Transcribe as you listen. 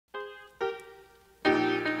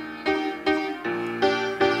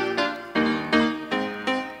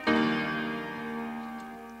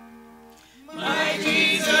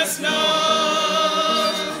Jesus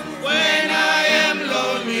knows when I am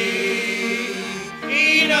lonely.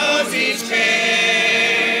 He knows each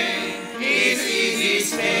pain, his easy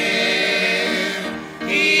stare.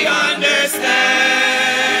 He understands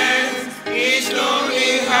each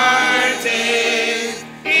lonely heartache.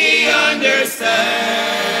 He understands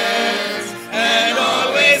and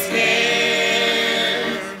always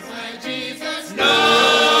cares. My Jesus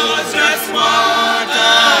knows just what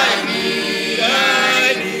I need.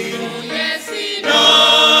 Yes, he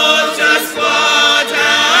knows just what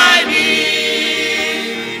I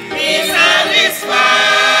need. He satisfies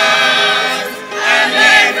and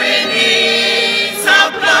every need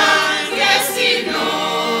supplies. Yes, he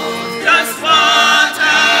knows just what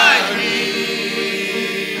I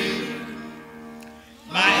need.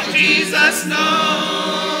 My Jesus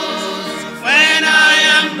knows when I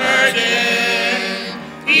am burdened.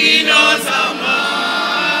 He knows how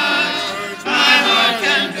much my heart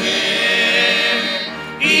can bear.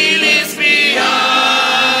 He lifts me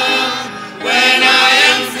up when I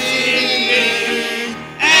am sinking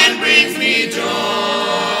and brings me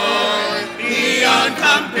joy beyond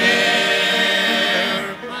compare.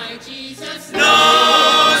 My Jesus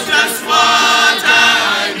knows just what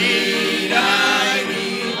I need.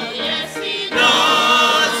 Yes, he knows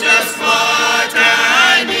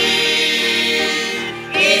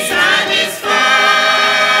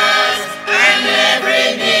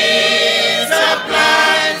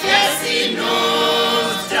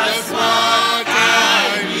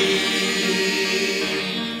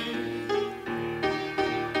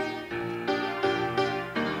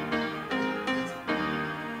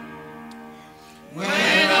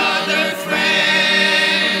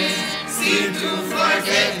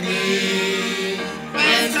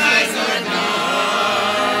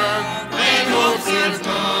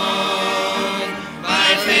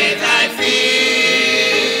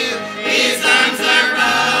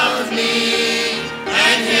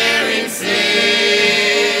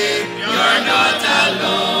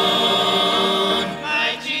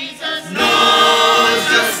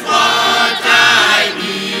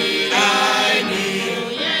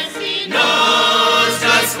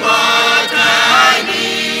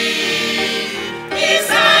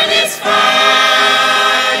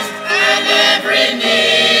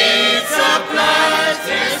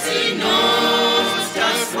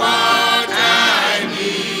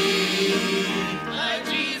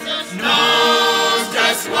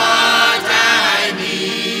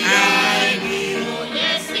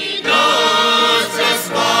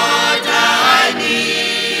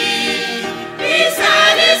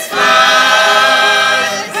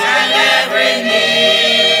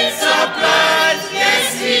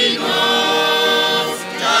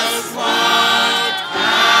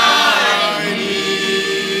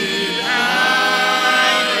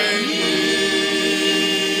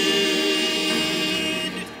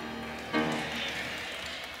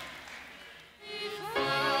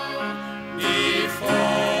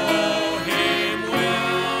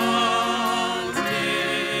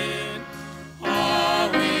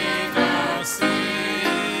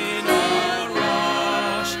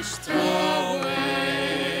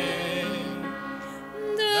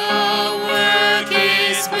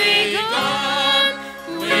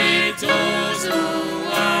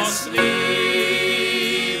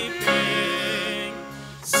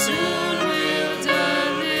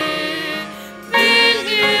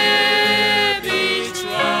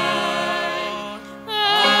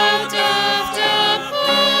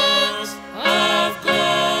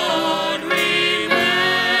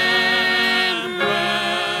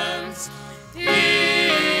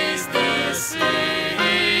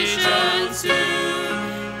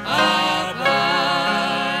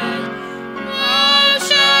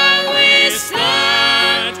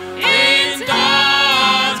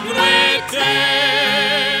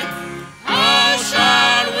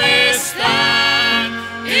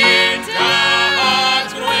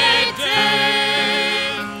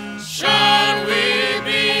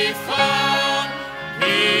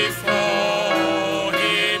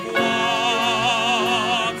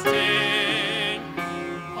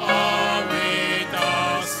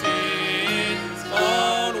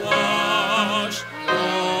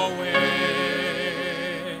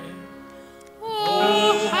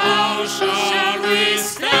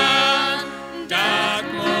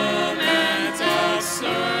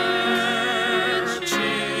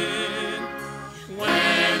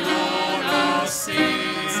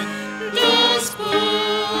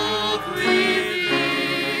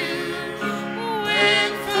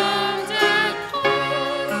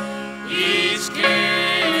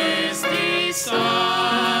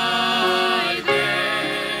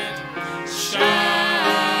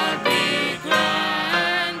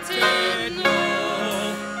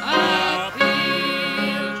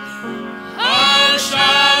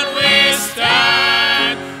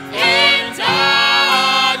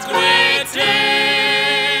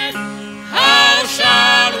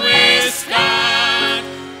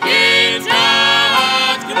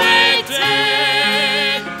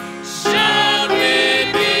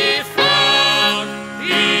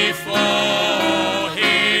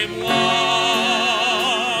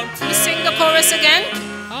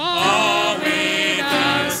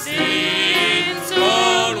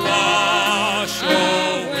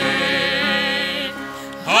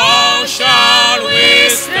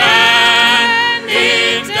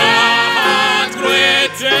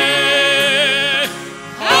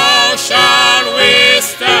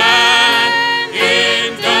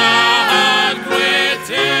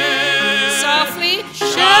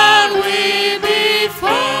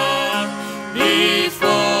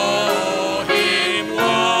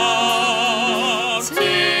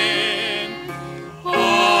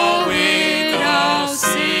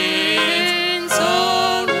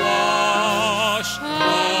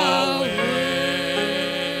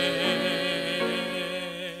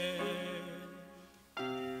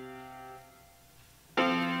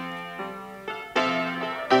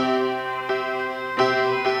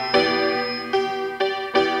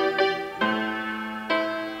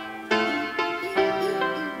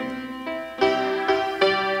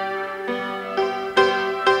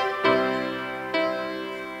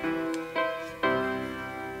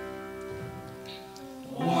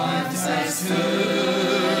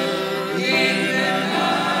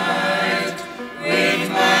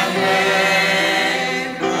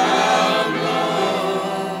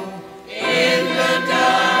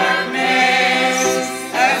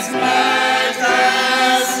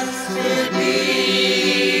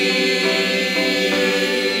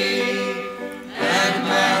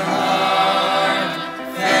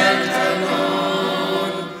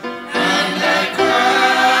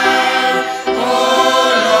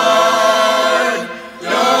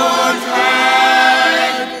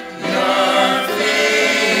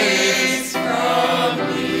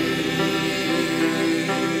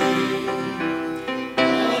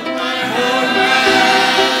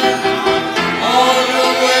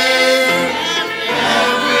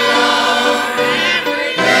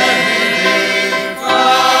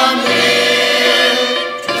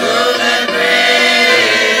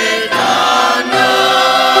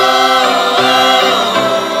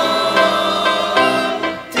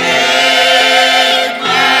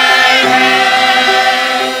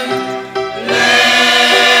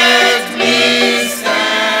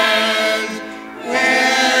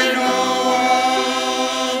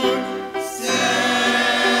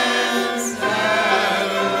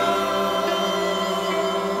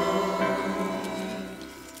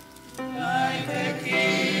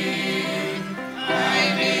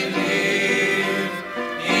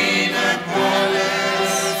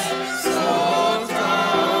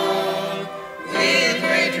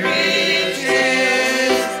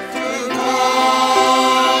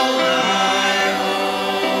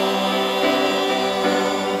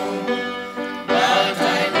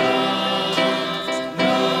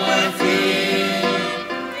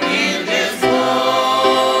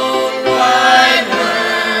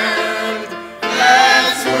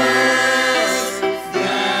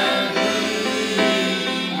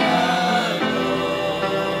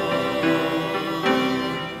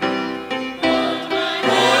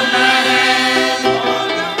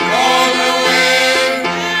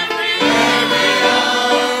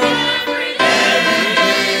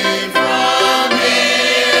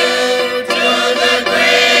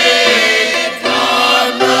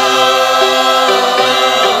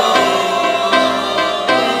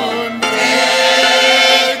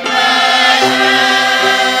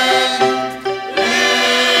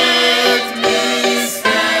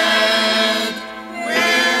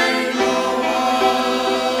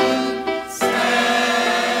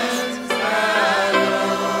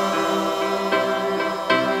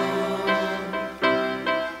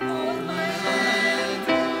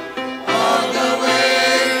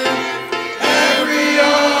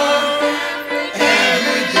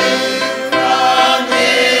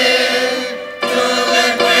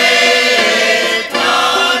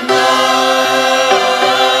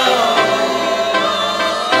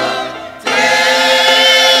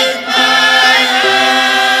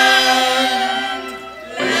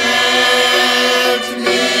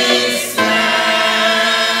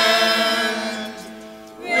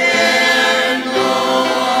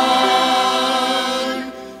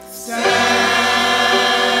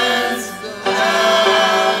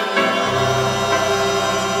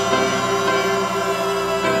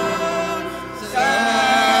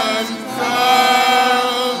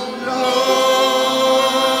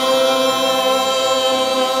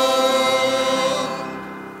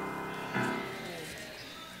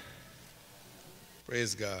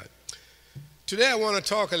Praise God. Today I want to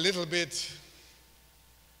talk a little bit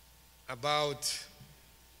about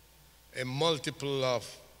a multiple of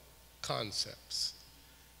concepts.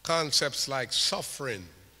 Concepts like suffering,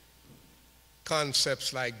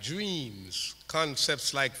 concepts like dreams,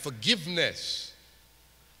 concepts like forgiveness,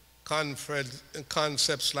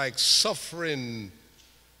 concepts like suffering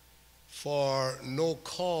for no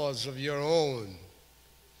cause of your own.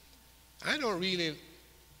 I don't really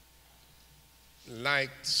like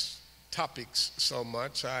topics so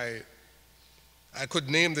much. I could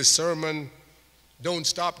name the sermon "Don't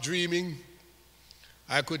Stop Dreaming."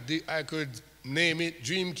 I could name it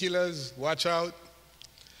 "Dream Killers, Watch Out."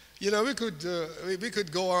 You know, we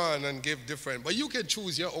could go on and give different, but you can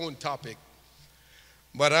choose your own topic.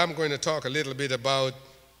 But I'm going to talk a little bit about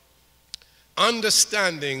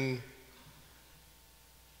understanding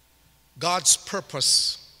God's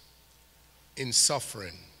purpose in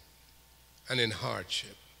suffering and in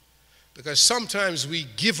hardship. Because sometimes we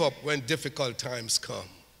give up when difficult times come.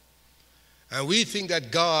 And we think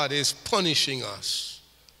that God is punishing us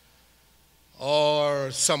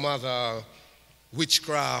or some other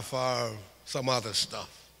witchcraft or some other stuff.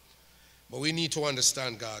 But we need to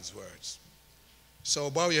understand God's words. So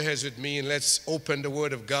bow your heads with me and let's open the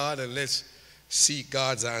Word of God and let's seek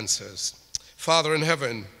God's answers. Father in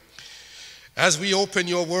heaven, as we open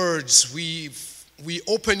your words, we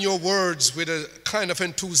open your words with a kind of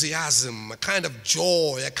enthusiasm, a kind of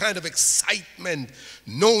joy, a kind of excitement,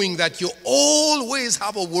 knowing that you always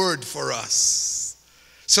have a word for us.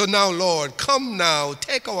 So now, Lord, come now,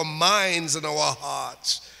 take our minds and our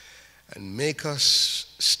hearts and make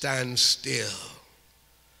us stand still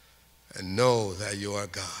and know that you are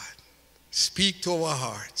God. Speak to our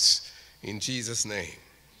hearts in Jesus' name.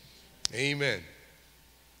 Amen.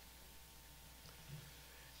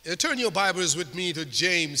 You turn your Bibles with me to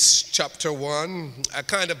James chapter 1, a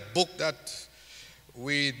kind of book that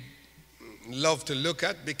we love to look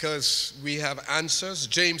at because we have answers.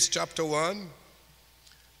 James chapter 1,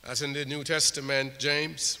 that's in the New Testament,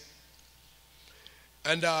 James.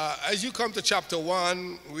 And as you come to chapter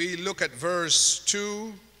 1, we look at verse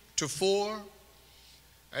 2 to 4,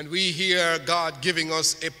 and we hear God giving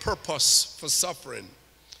us a purpose for suffering.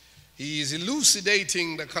 He is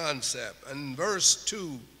elucidating the concept. And verse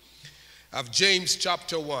 2 of James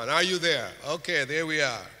chapter 1. Are you there? Okay, there we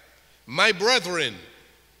are. My brethren.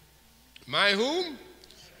 My whom?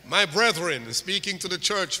 My brethren. Speaking to the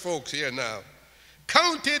church folks here now.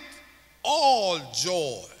 Count it all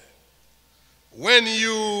joy when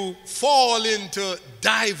you fall into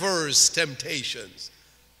diverse temptations.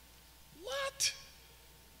 What?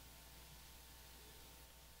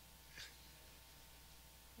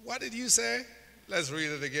 What did you say? Let's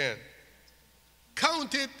read it again.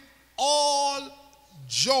 Count it all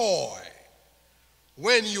joy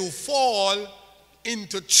when you fall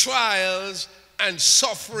into trials and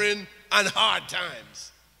suffering and hard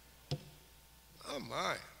times. Oh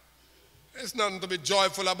my. There's nothing to be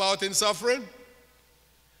joyful about in suffering.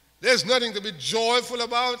 There's nothing to be joyful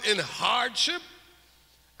about in hardship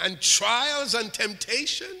and trials and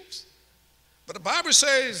temptations. But the Bible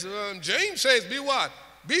says, James says, be what?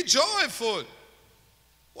 Be joyful.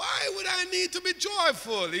 Why would I need to be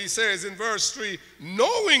joyful? He says in verse 3,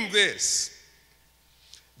 knowing this,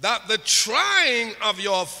 that the trying of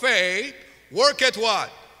your faith worketh what?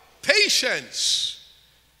 Patience.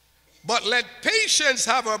 But let patience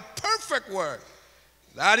have a perfect work,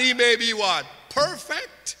 that he may be what?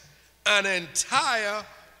 Perfect and entire,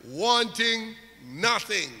 wanting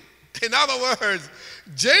nothing. In other words,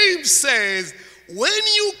 James says, when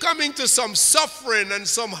you come into some suffering and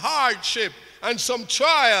some hardship and some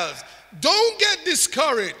trials, don't get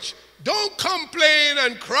discouraged. Don't complain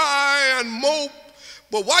and cry and mope.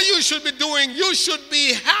 But what you should be doing, you should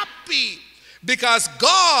be happy because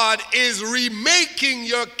God is remaking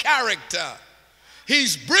your character.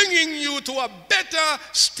 He's bringing you to a better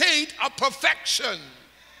state of perfection.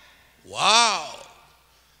 Wow.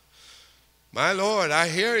 My Lord, I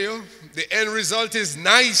hear you. The end result is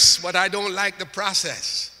nice, but I don't like the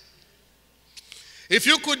process. If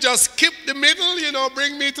you could just skip the middle,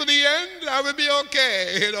 bring me to the end, I would be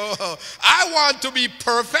okay. I want to be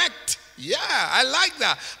perfect. Yeah, I like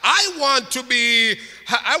that. I want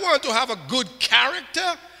to have a good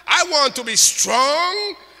character. I want to be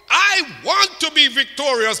strong. I want to be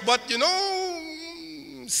victorious, but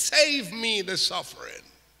save me the suffering.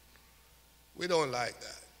 We don't like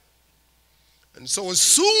that. And so as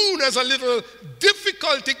soon as a little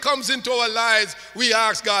difficulty comes into our lives, we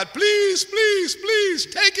ask God, please, please, please,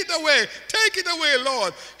 take it away. Take it away,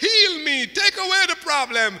 Lord. Heal me. Take away the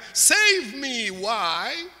problem. Save me.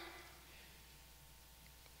 Why?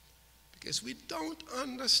 Because we don't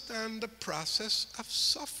understand the process of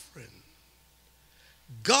suffering.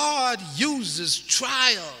 God uses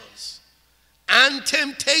trials and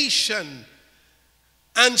temptation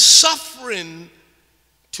and suffering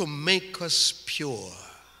to make us pure.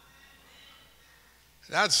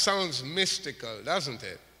 That sounds mystical, doesn't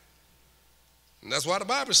it? And that's what the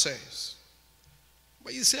Bible says.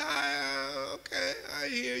 But you say, okay, I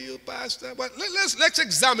hear you, Pastor. But let's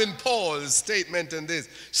examine Paul's statement in this.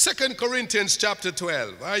 2 Corinthians chapter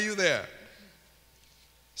 12. Are you there?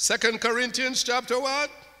 2 Corinthians chapter what?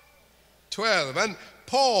 12. And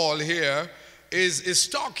Paul here is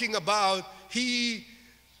talking about he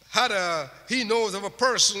knows of a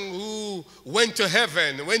person who went to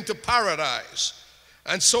heaven, went to paradise,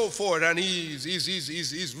 and so forth. And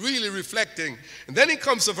he's really reflecting. And then he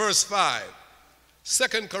comes to verse 5.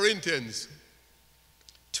 2 Corinthians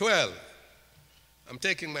 12. I'm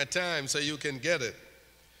taking my time so you can get it.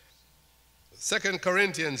 2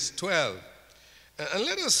 Corinthians 12. And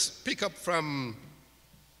let us pick up from,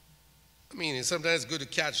 it's sometimes good to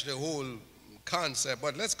catch the whole concept,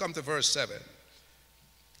 but let's come to verse 7.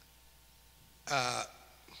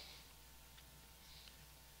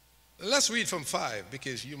 Let's read from 5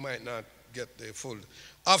 because you might not get the full.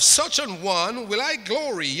 Of such an one will I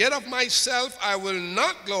glory, yet of myself I will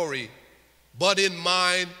not glory, but in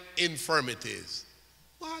mine infirmities.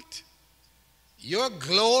 What? You're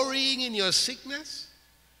glorying in your sickness?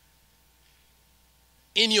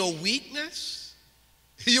 In your weakness?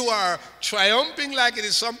 You are triumphing like it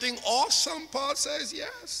is something awesome? Paul says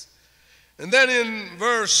yes. And then in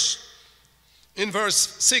verse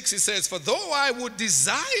 6 he says, for though I would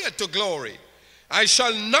desire to glory, I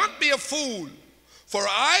shall not be a fool, for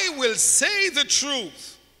I will say the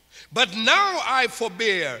truth. But now I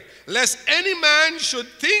forbear, lest any man should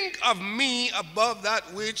think of me above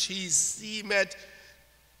that which he seemeth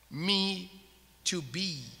me to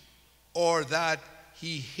be, or that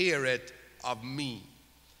he heareth of me.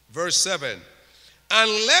 Verse 7,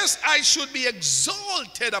 unless I should be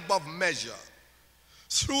exalted above measure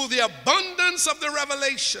through the abundance of the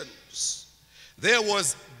revelations, there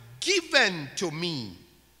was given to me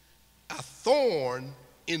a thorn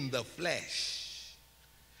in the flesh,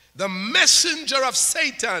 the messenger of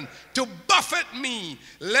Satan to buffet me,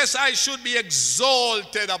 lest I should be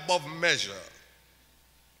exalted above measure.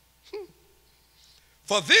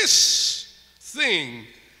 For this thing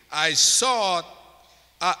I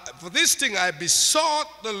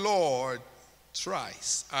besought the Lord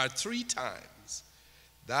three times,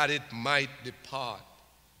 that it might depart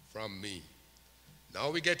from me. Now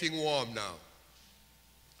we're getting warm now.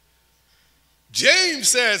 James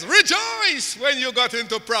says, rejoice when you got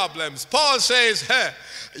into problems. Paul says,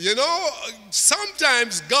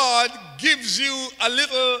 sometimes God gives you a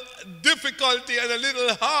little difficulty and a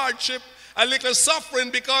little hardship, a little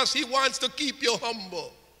suffering, because he wants to keep you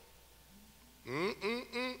humble.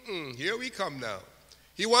 Here we come now.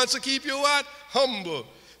 He wants to keep you what? Humble.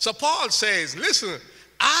 So Paul says, listen,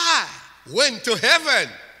 I went to heaven.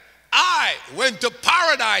 I went to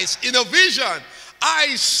paradise in a vision.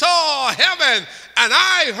 I saw heaven and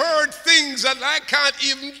I heard things that I can't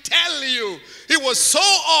even tell you. It was so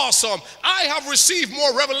awesome. I have received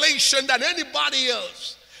more revelation than anybody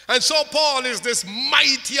else. And so Paul is this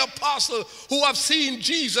mighty apostle who have seen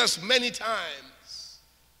Jesus many times.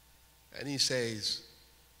 And he says,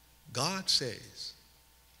 God says,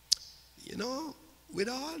 with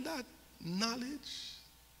all that knowledge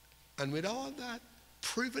and with all that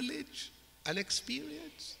privilege and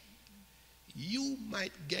experience, you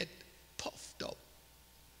might get puffed up.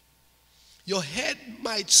 Your head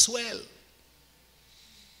might swell.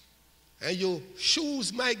 And your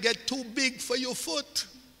shoes might get too big for your foot.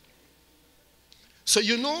 So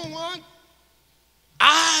you know what?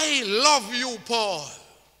 I love you, Paul.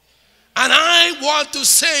 And I want to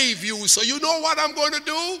save you. So you know what I'm going to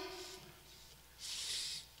do?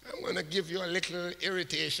 I'm going to give you a little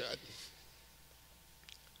irritation.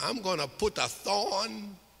 I'm going to put a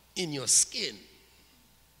thorn in your skin.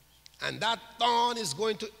 And that thorn is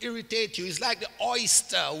going to irritate you. It's like the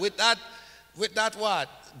oyster with that what?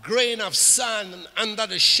 Grain of sand under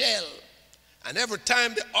the shell. And every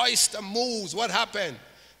time the oyster moves, what happened?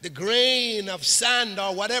 The grain of sand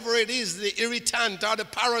or whatever it is, the irritant or the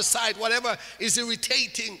parasite, whatever is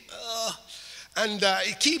irritating. And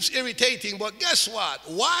it keeps irritating, but guess what?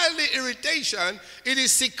 While the irritation, it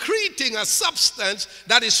is secreting a substance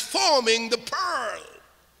that is forming the pearl.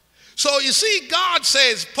 So you see, God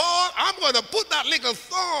says, Paul, I'm going to put that little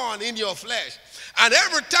thorn in your flesh. And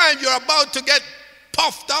every time you're about to get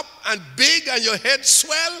puffed up and big and your head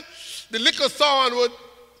swell, the little thorn would,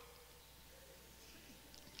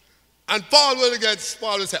 And Paul will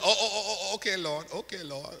say, okay, Lord,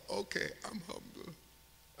 okay, I'm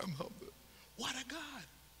humble. What a God.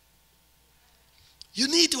 You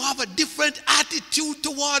need to have a different attitude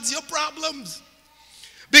towards your problems.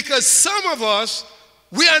 Because some of us,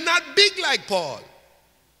 we are not big like Paul.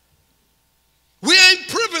 We ain't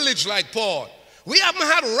privileged like Paul. We haven't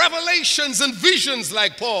had revelations and visions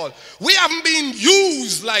like Paul. We haven't been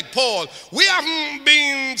used like Paul. We haven't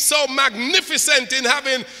been so magnificent in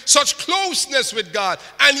having such closeness with God.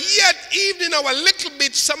 And yet, even in our little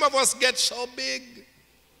bit, some of us get so big.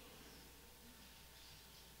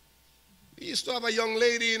 We used to have a young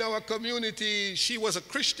lady in our community. She was a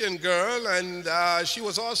Christian girl, and she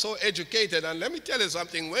was also educated. And let me tell you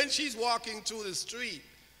something. When she's walking through the street,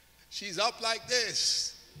 she's up like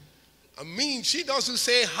this. I mean, she doesn't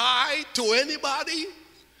say hi to anybody.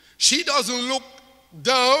 She doesn't look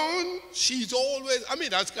down. She's always, I mean,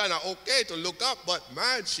 that's kind of okay to look up, but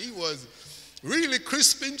man, she was really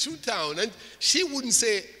crisping through town. And she wouldn't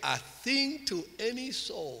say a thing to any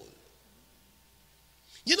soul.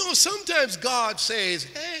 You know, sometimes God says,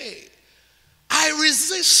 hey, I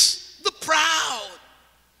resist the proud,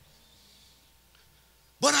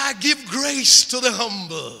 but I give grace to the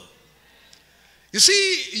humble. You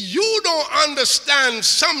see, you don't understand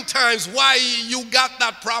sometimes why you got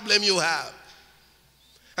that problem you have.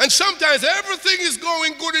 And sometimes everything is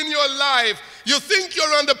going good in your life. You think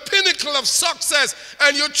you're on the pinnacle of success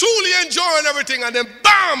and you're truly enjoying everything, and then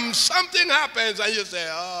bam, something happens and you say,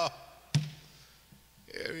 oh,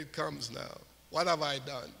 here it comes now. What have I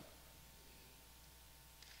done?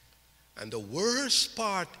 And the worst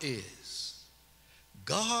part is,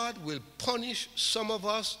 God will punish some of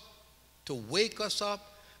us to wake us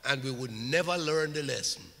up, and we would never learn the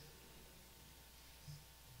lesson.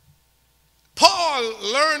 Paul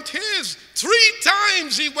learned his. 3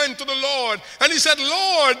 times he went to the Lord and he said,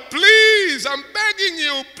 Lord, please, I'm begging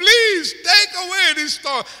you, please take away this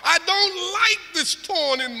thorn. I don't like this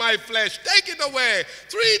thorn in my flesh. Take it away.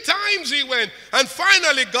 3 times he went. And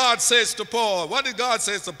finally God says to Paul, what did God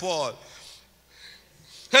say to Paul?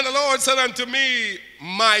 And the Lord said unto me,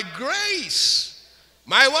 my grace,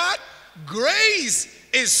 my what? Grace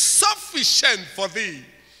is sufficient for thee.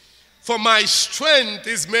 For my strength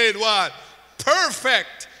is made what?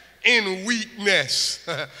 Perfect in weakness.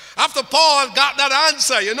 After Paul got that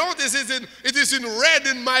answer, you know, it is in red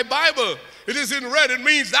in my Bible. It is in red. It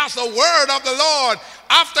means that's the word of the Lord.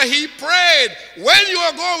 After he prayed, when you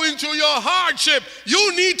are going through your hardship,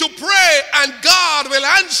 you need to pray and God will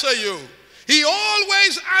answer you. He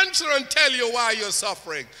always answers and tell you why you're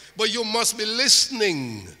suffering. But you must be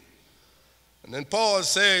listening. And then Paul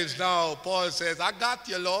says, I got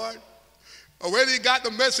you, Lord. And when he got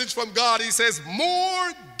the message from God, he says,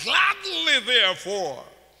 more gladly, therefore,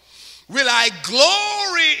 will I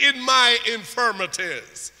glory in my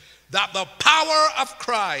infirmities, that the power of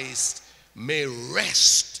Christ may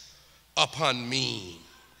rest upon me.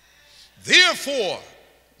 Therefore,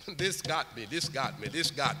 this got me.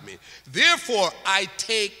 Therefore, I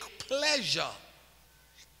take pleasure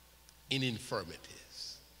in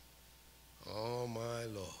infirmities. Oh, my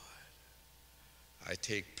Lord. I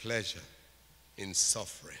take pleasure in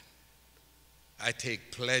suffering. I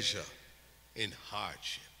take pleasure in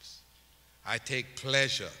hardships. I take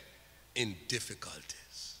pleasure in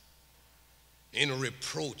difficulties, in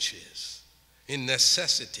reproaches, in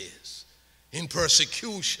necessities, in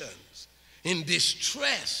persecutions, in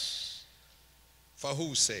distress. For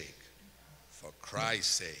whose sake? For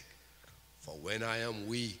Christ's sake. For when I am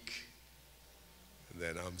weak,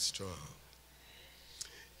 then I'm strong.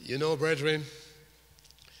 You know, brethren,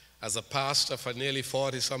 as a pastor for nearly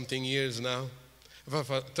 40-something years now, for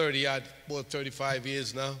 35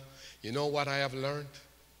 years now, you know what I have learned?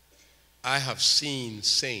 I have seen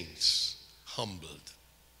saints humbled.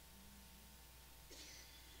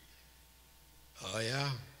 Oh, yeah.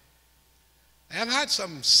 I have had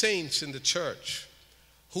some saints in the church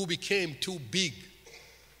who became too big.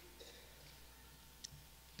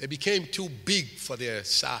 They became too big for their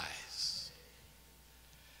size.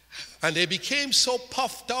 And they became so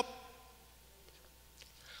puffed up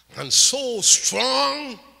and so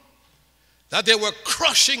strong that they were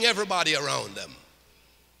crushing everybody around them.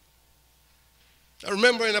 I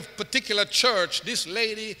remember in a particular church, this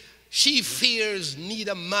lady, she fears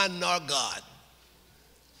neither man nor God.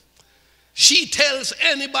 She tells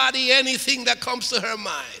anybody anything that comes to her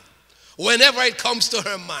mind, whenever it comes to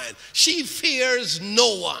her mind. She fears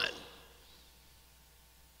no one.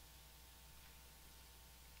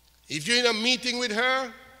 If you're in a meeting with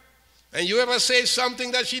her and you ever say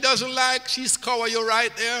something that she doesn't like, she scour you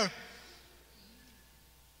right there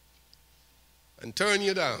and turn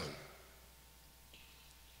you down.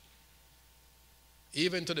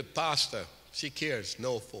 Even to the pastor, she cares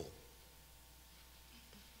no for.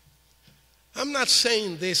 I'm not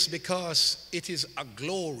saying this because it is a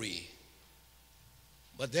glory.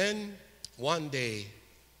 But then one day,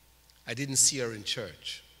 I didn't see her in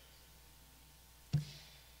church. And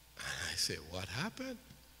I said, what happened?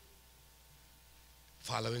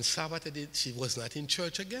 Following Sabbath, she was not in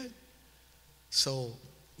church again. So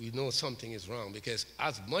we know something is wrong, because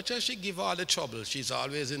as much as she give all the trouble, she's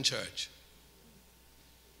always in church.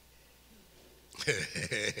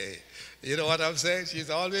 You know what I'm saying? She's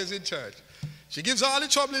always in church. She gives all the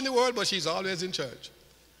trouble in the world, but she's always in church.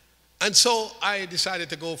 And so I decided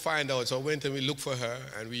to go find out. So I went and we looked for her,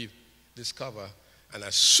 and we discovered. And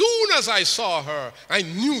as soon as I saw her, I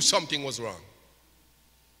knew something was wrong.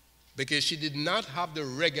 Because she did not have the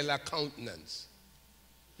regular countenance.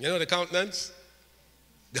 You know the countenance?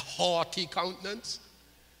 The haughty countenance.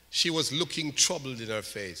 She was looking troubled in her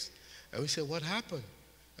face. And we said, what happened?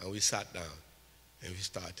 And we sat down and we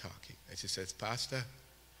started talking. And she says, Pastor,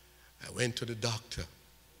 I went to the doctor.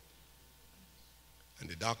 And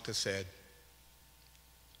the doctor said,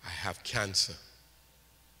 I have cancer.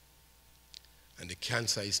 And the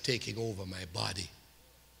cancer is taking over my body.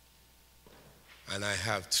 And I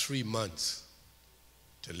have 3 months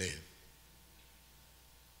to live.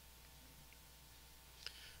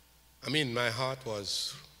 I mean, my heart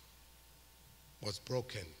was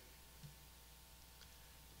broken.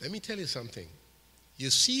 Let me tell you something. You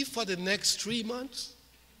see, for the next 3 months,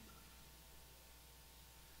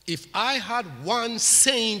 if I had one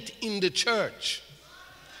saint in the church,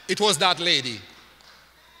 it was that lady.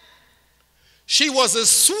 She was the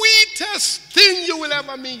sweetest thing you will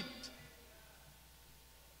ever meet.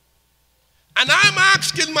 And I'm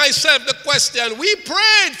asking myself the question, we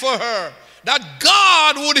prayed for her that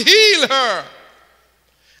God would heal her.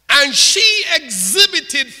 And she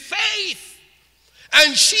exhibited faith.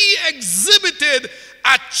 And she exhibited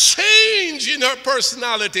a change in her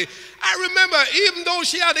personality. I remember, even though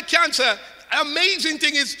she had the cancer, amazing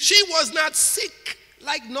thing is she was not sick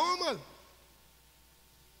like normal.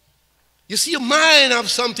 You see, your mind have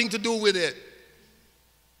something to do with it.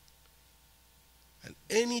 And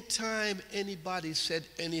anytime anybody said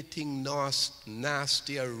anything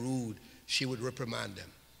nasty or rude, she would reprimand them.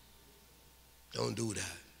 Don't do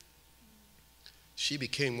that. She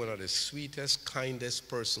became one of the sweetest, kindest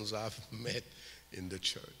persons I've met in the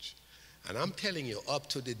church. And I'm telling you, up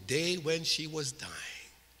to the day when she was dying,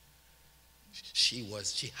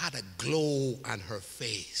 she had a glow on her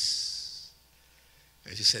face.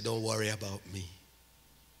 And she said, don't worry about me.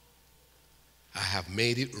 I have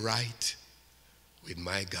made it right with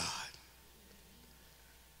my God.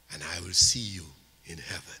 And I will see you in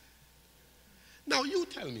heaven. Now you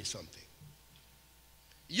tell me something.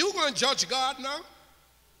 You're going to judge God now?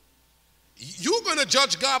 You're going to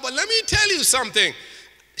judge God, but let me tell you something.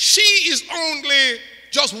 She is only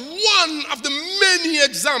just one of the many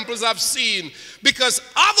examples I've seen, because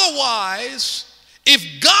otherwise,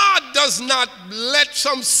 if God does not let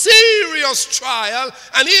some serious trial,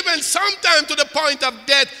 and even sometime to the point of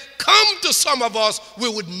death, come to some of us, we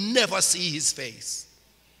would never see his face.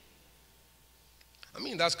 I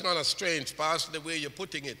mean, that's kind of strange, Pastor, the way you're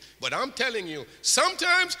putting it. But I'm telling you,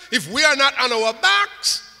 sometimes if we are not on our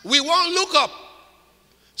backs, we won't look up.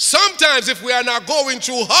 Sometimes if we are not going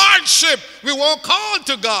through hardship, we won't call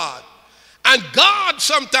to God. And God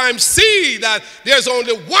sometimes see that there's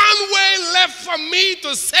only one way left for me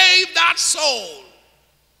to save that soul.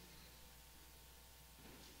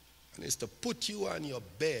 And it's to put you on your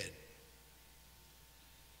bed.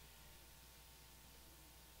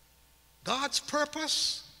 God's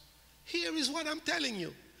purpose, here is what I'm telling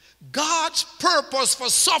you. God's purpose for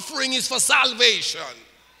suffering is for salvation.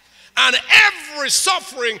 And every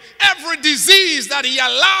suffering, every disease that he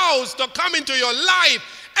allows to come into your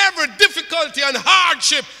life, every difficulty and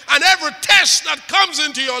hardship, and every test that comes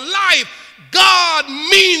into your life, God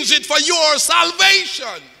means it for your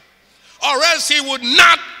salvation. Or else he would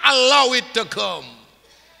not allow it to come.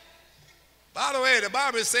 By the way, the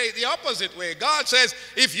Bible says the opposite way. God says,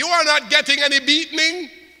 if you are not getting any beating,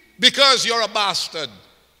 because you're a bastard.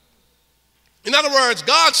 In other words,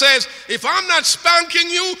 God says, if I'm not spanking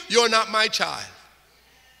you, you're not my child.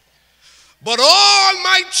 But all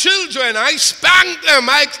my children, I spank them.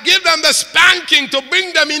 I give them the spanking to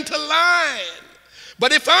bring them into line.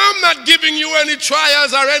 But if I'm not giving you any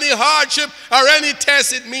trials or any hardship or any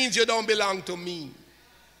test, it means you don't belong to me.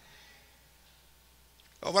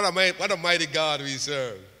 Oh, what a mighty God we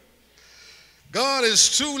serve. God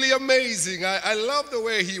is truly amazing. I love the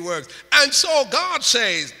way he works. And so God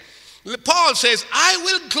says, Paul says, I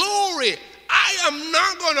will glory. I am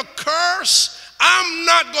not going to curse. I'm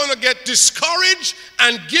not going to get discouraged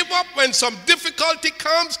and give up when some difficulty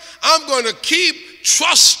comes. I'm going to keep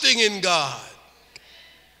trusting in God.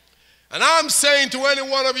 And I'm saying to any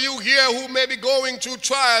one of you here who may be going through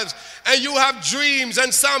trials and you have dreams,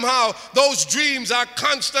 and somehow those dreams are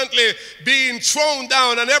constantly being thrown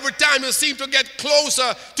down, and every time you seem to get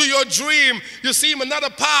closer to your dream, you see another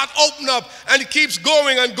path open up, and it keeps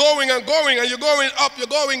going and going and going, and you're going up, you're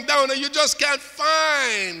going down, and you just can't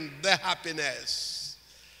find the happiness.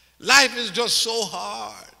 Life is just so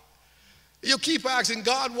hard. You keep asking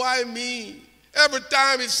God, why me? Every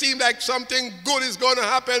time it seems like something good is going to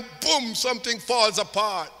happen, boom, something falls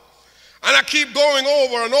apart. And I keep going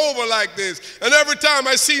over and over like this. And every time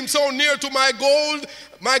I seem so near to my goal,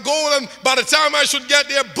 and by the time I should get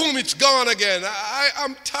there, boom, it's gone again.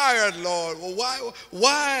 I'm tired, Lord. Well,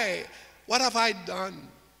 why? What have I done?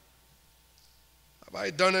 Have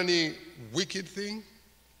I done any wicked thing?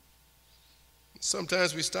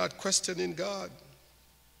 Sometimes we start questioning God.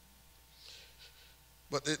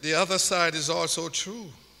 But the other side is also true.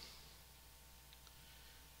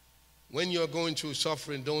 When you're going through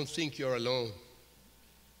suffering, don't think you're alone.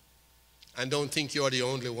 And don't think you're the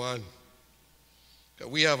only one.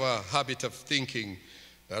 We have a habit of thinking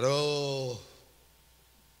that, oh,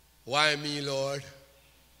 why me, Lord?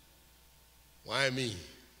 Why me?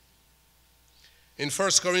 In 1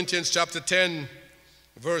 Corinthians chapter 10,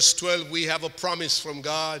 verse 12, we have a promise from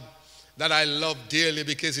God that I love dearly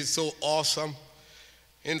because it's so awesome.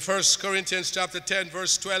 In 1 Corinthians chapter 10,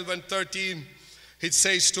 verse 12 and 13, it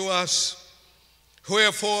says to us,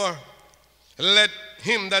 wherefore, let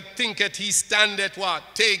him that thinketh he standeth what?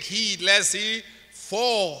 Take heed lest he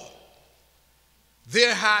fall.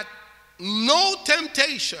 There hath no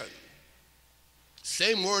temptation,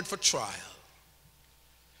 same word for trial,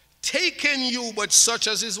 taken you but such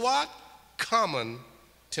as is what? Common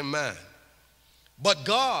to man. But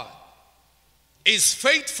God is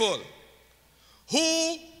faithful,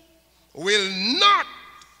 who will not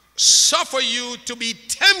suffer you to be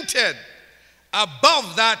tempted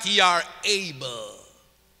above that ye are able.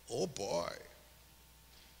 Oh boy.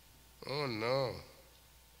 Oh no.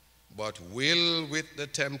 But will with the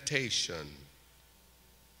temptation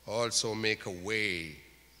also make a way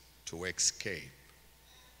to escape,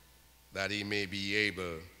 that he may be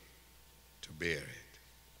able to bear it.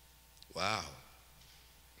 Wow.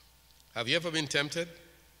 Have you ever been tempted?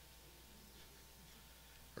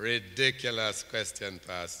 Ridiculous question,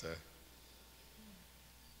 Pastor.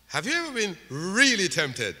 Have you ever been really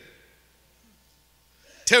tempted?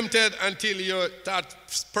 Tempted until you start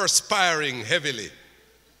perspiring heavily.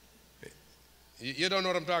 You don't know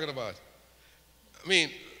what I'm talking about. I mean,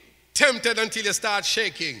 tempted until you start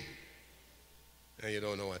shaking. And you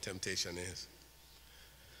don't know what temptation is.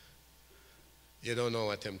 You don't know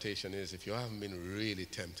what temptation is if you haven't been really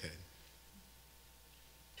tempted.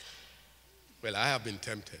 Well, I have been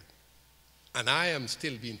tempted. And I am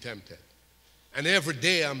still being tempted. And every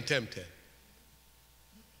day I'm tempted.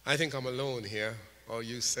 I think I'm alone here, all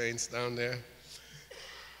you saints down there.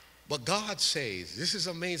 But God says, this is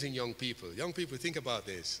amazing, young people. Young people, think about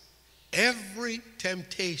this. Every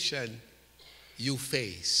temptation you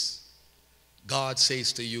face, God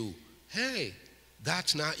says to you, hey,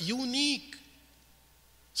 that's not unique.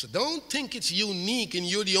 So don't think it's unique and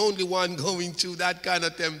you're the only one going through that kind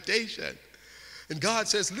of temptation. And God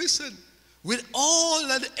says, listen, with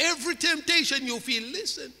all and every temptation you feel,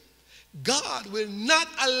 listen, God will not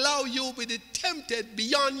allow you to be tempted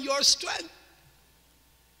beyond your strength.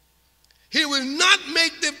 He will not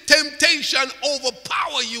make the temptation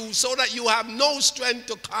overpower you so that you have no strength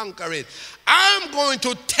to conquer it. I'm going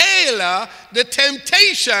to tailor the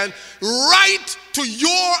temptation right to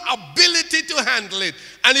your ability to handle it.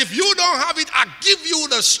 And if you don't have it, I'll give you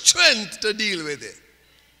the strength to deal with it.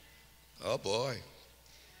 Oh boy.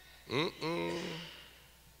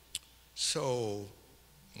 So,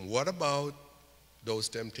 what about those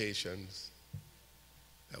temptations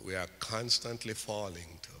that we are constantly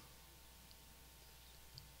falling to?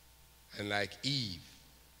 And like Eve,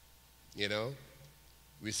 you know,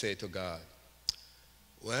 we say to God,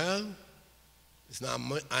 well, it's not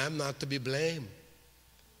I am not to be blamed.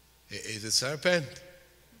 It is the serpent.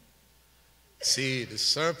 See, the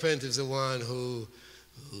serpent is the one who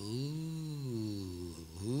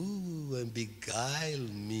and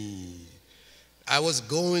beguiled me. I was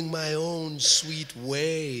going my own sweet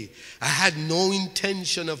way. I had no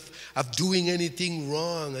intention of doing anything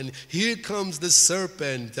wrong. And here comes the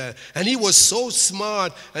serpent. And he was so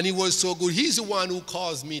smart and he was so good. He's the one who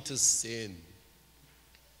caused me to sin.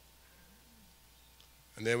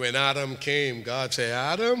 And then when Adam came, God said,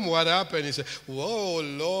 Adam, what happened? He said, whoa,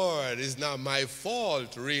 Lord, it's not my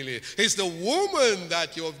fault, really. It's the woman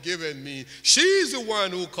that you have given me. She's the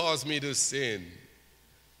one who caused me to sin.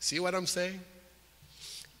 See what I'm saying?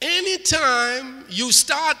 Anytime you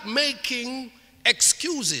start making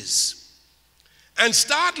excuses and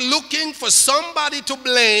start looking for somebody to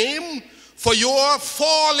blame for your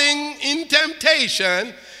falling in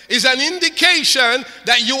temptation, is an indication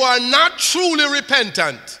that you are not truly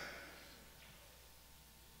repentant.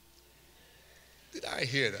 Did I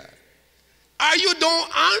hear that? You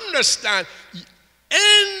don't understand.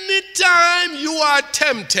 Anytime you are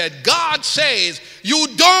tempted, God says you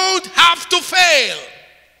don't have to fail.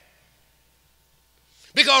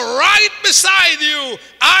 Because right beside you,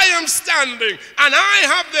 I am standing, and I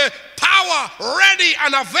have the power ready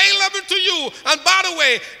and available to you. And by the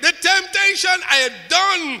way, the temptation, I had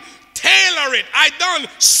done tailor it. I done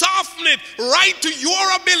soften it right to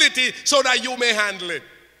your ability so that you may handle it.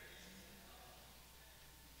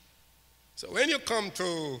 So when you come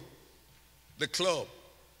to the club,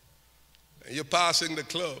 and you're passing the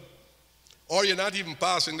club, or you're not even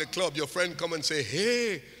passing the club, your friend come and say,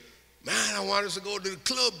 hey, man, I want us to go to the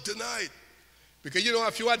club tonight. Because you know, a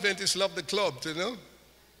few Adventists love the clubs, you know.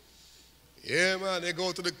 Yeah, man, they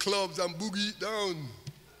go to the clubs and boogie it down.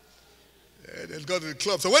 Yeah, they'll go to the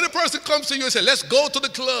club. So when a person comes to you and says, let's go to the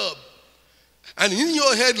club, and in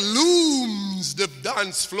your head looms the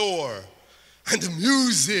dance floor and the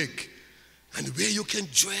music and the way you can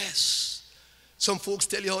dress. Some folks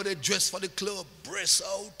tell you how they dress for the club, breasts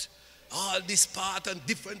out, all this part and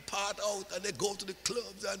different part out, and they go to the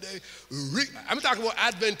clubs and I'm talking about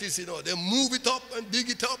Adventists, you know, they move it up and dig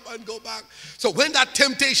it up and go back. So when that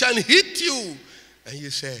temptation hit you, and you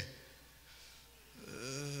say,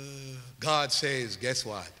 God says, guess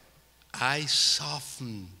what? I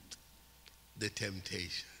softened the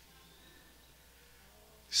temptation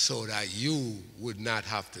so that you would not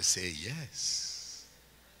have to say yes.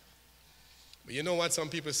 But you know what some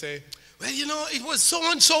people say? Well, you know, it was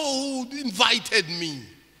so-and-so who invited me.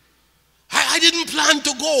 I didn't plan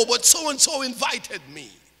to go, but so-and-so invited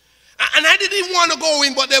me. And I didn't even want to go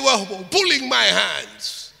in, but they were pulling my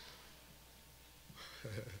hands.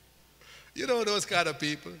 You know those kind of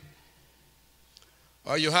people?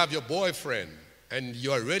 Or you have your boyfriend, and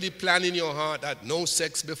you're already planning in your heart that no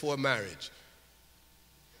sex before marriage.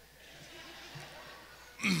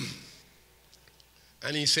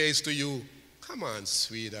 And he says to you, come on,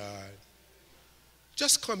 sweetheart.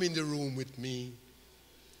 Just come in the room with me.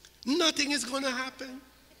 Nothing is going to happen.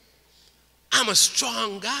 I'm a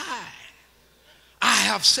strong guy. I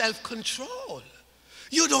have self-control.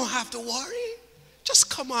 You don't have to worry. Just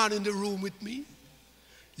come on in the room with me.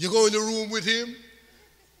 You go in the room with him,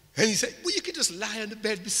 and he said, well, you can just lie on the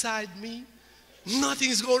bed beside me. Nothing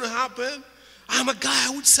is going to happen. I'm a guy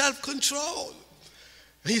with self-control.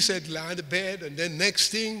 And he said, lie on the bed, and then next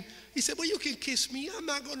thing, he said, well, you can kiss me. I'm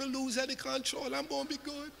not going to lose any control. I'm going to be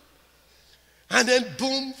good. And then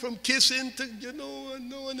boom, from kissing to, you know,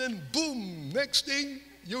 and then boom, next thing,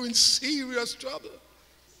 you're in serious trouble.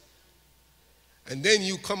 And then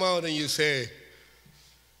you come out and you say,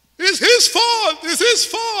 it's his fault. It's his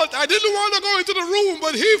fault. I didn't want to go into the room,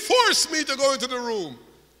 but he forced me to go into the room.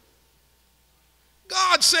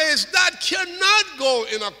 God says that cannot go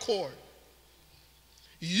in a court.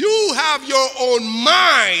 You have your own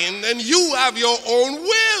mind and you have your own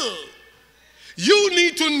will. You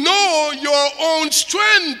need to know your own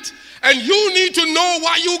strength, and you need to know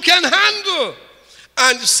what you can handle.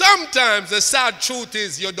 And sometimes the sad truth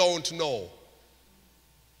is you don't know.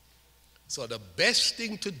 So the best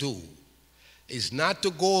thing to do is not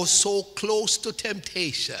to go so close to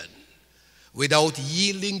temptation without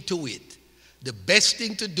yielding to it. The best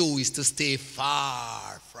thing to do is to stay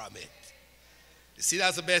far from it. You see,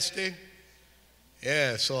 that's the best thing?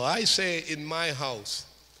 Yeah, so I say in my house,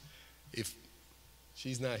 if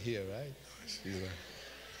she's not here, right?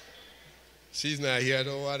 She's not here. I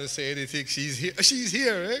don't want to say anything. She's here. She's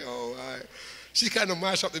here, eh? Oh, she kind of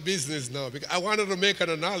mashed up the business now because I wanted to make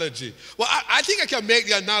an analogy. Well, I think I can make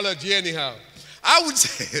the analogy anyhow. I would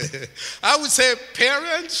say,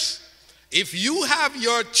 parents, if you have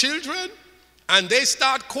your children and they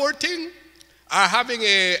start courting, are having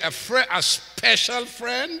a special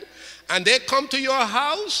friend, and they come to your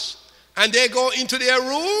house and they go into their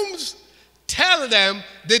rooms, tell them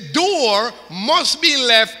the door must be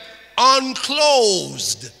left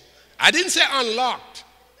unclosed. I didn't say unlocked.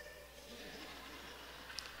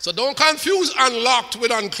 So don't confuse unlocked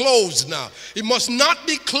with unclosed now. It must not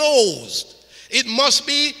be closed. It must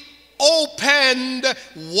be opened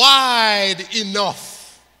wide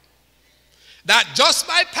enough. that just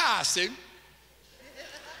by passing,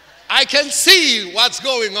 I can see what's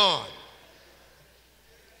going on.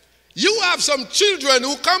 You have some children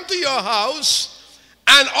who come to your house,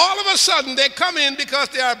 and all of a sudden they come in because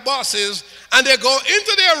they are bosses, and they go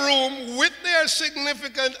into their room with their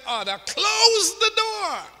significant other, close the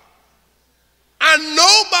door, and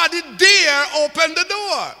nobody dare open the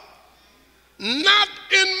door. Not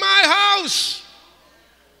in my house.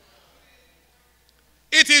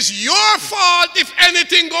 It is your fault if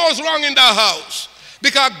anything goes wrong in the house,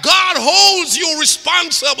 because God holds you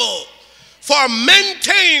responsible for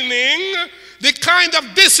maintaining the kind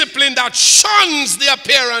of discipline that shuns the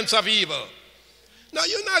appearance of evil. Now,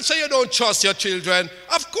 you're not saying you don't trust your children.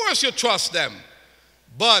 Of course you trust them.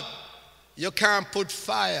 But you can't put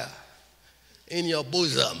fire in your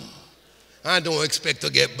bosom and don't expect to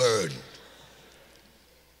get burned.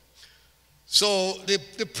 So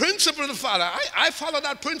the principle of the Father, I follow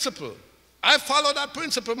that principle. I followed that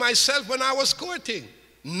principle myself when I was courting.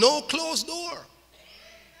 No closed door.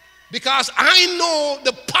 Because I know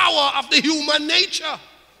the power of the human nature.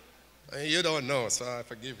 You don't know, so I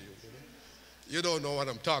forgive you. You don't know what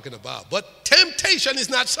I'm talking about. But temptation is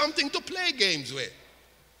not something to play games with.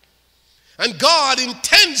 And God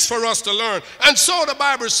intends for us to learn. And so the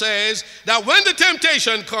Bible says that when the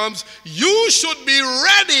temptation comes, you should be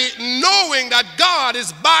ready knowing that God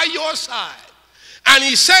is by your side. And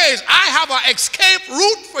he says, I have an escape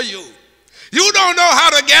route for you. You don't know how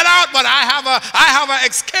to get out, but I have an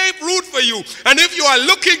escape route for you. And if you are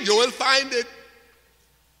looking, you will find it.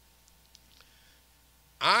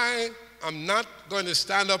 I am not going to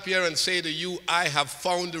stand up here and say to you, I have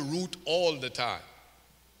found the route all the time.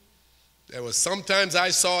 There was sometimes I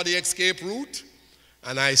saw the escape route,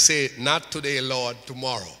 and I say, not today, Lord,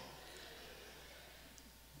 tomorrow.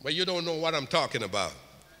 But you don't know what I'm talking about.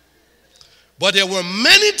 But there were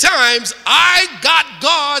many times I got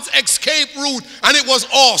God's escape route, and it was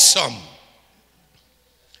awesome.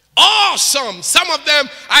 Awesome. Some of them,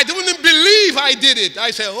 I didn't even believe I did it.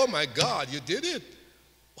 I said, oh my God, you did it?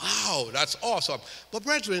 Wow, that's awesome. But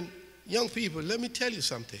brethren, young people, let me tell you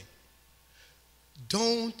something.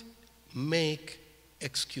 Don't make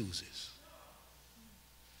excuses.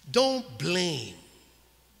 Don't blame.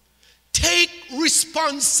 Take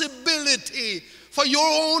responsibility for your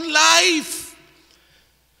own life.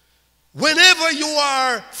 Whenever you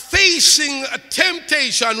are facing a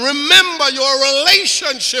temptation, remember your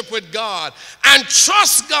relationship with God and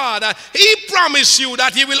trust God. He promised you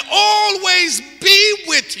that he will always be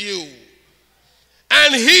with you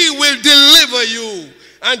and he will deliver you.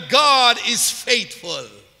 And God is faithful.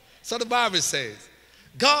 So the Bible says,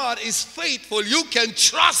 God is faithful. You can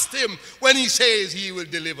trust him when he says he will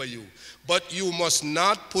deliver you. But you must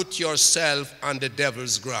not put yourself on the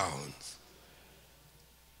devil's ground.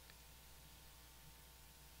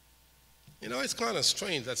 You know, it's kind of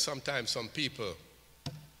strange that sometimes some people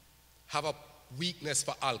have a weakness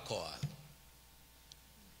for alcohol.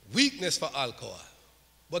 Weakness for alcohol.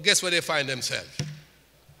 But guess where they find themselves?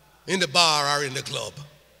 In the bar or in the club.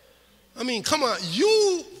 I mean, come on,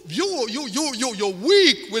 you're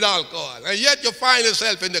weak with alcohol, and yet you find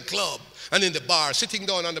yourself in the club and in the bar, sitting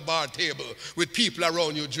down on the bar table with people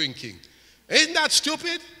around you drinking. Isn't that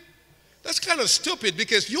stupid? That's kind of stupid,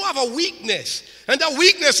 because you have a weakness, and that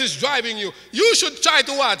weakness is driving you. You should try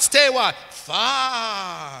to what? Stay what?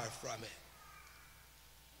 Far from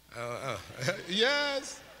it.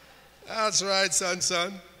 Yes, that's right,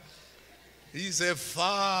 son. He said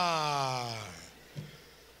far.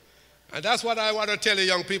 And that's what I want to tell you,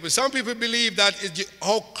 young people. Some people believe that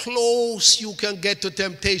how close you can get to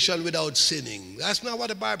temptation without sinning. That's not what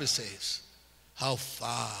the Bible says. How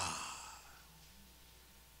far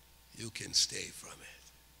you can stay from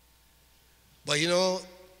it. But you know,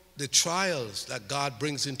 the trials that God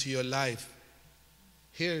brings into your life,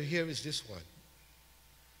 here is this one.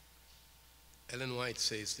 Ellen White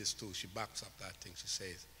says this too. She backs up that thing. She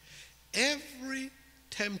says, every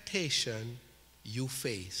temptation you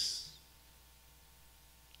face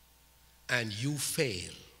and you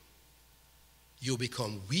fail, you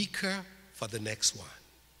become weaker for the next one.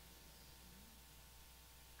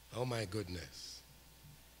 Oh my goodness.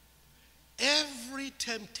 Every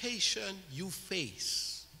temptation you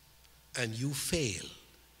face and you fail,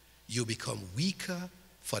 you become weaker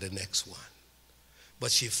for the next one.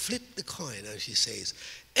 But she flipped the coin and she says,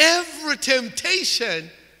 every temptation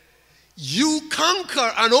you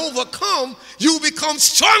conquer and overcome, you become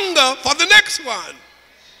stronger for the next one.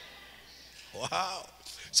 Wow.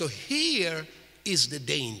 So here is the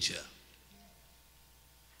danger.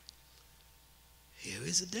 Here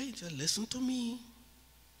is the danger. Listen to me.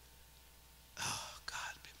 Oh,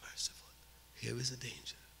 God, be merciful. Here is the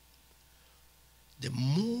danger. The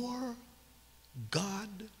more God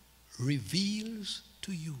reveals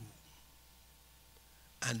to you,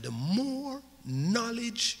 and the more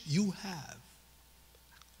knowledge you have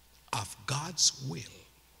of God's will,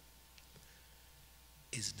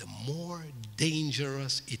 is the more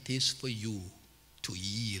dangerous it is for you to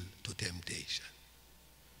yield to temptation.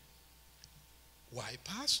 Why,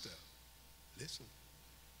 Pastor? Listen.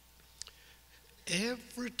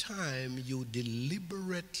 Every time you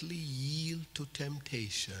deliberately yield to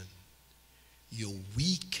temptation, you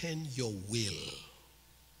weaken your will.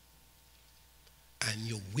 And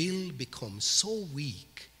your will becomes so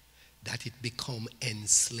weak that it becomes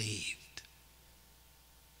enslaved.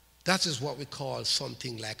 That is what we call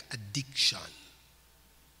something like addiction.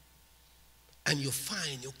 And you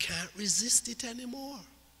find you can't resist it anymore.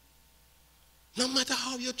 No matter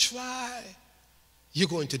how you try, you're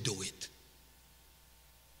going to do it.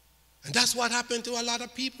 And that's what happened to a lot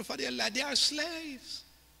of people for their life. They are slaves.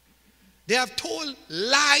 They have told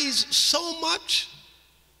lies so much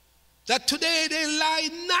that today they lie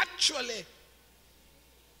naturally.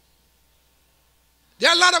 There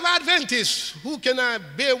are a lot of Adventists who can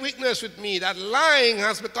bear witness with me that lying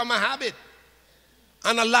has become a habit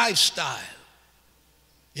and a lifestyle.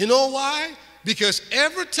 You know why? Because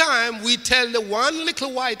every time we tell the one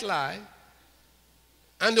little white lie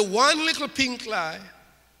and the one little pink lie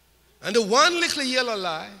and the one little yellow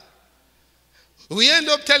lie, we end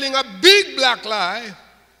up telling a big black lie,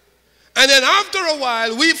 and then after a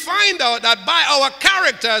while we find out that by our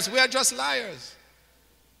characters we are just liars.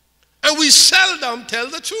 And we seldom tell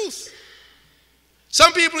the truth.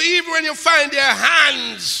 Some people, even when you find their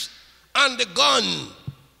hands on the gun,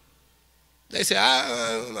 they say,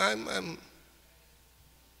 I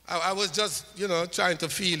was just, trying to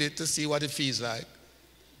feel it to see what it feels like.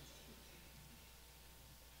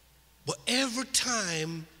 But every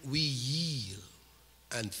time we yield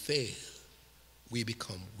and fail, we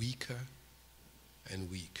become weaker and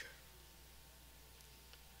weaker.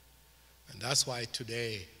 And that's why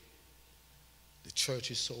today the church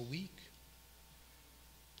is so weak.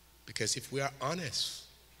 Because if we are honest,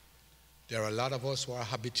 there are a lot of us who are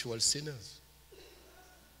habitual sinners.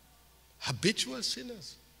 Habitual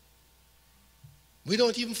sinners. We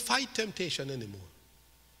don't even fight temptation anymore.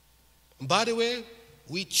 And by the way,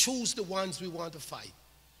 we choose the ones we want to fight.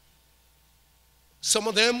 Some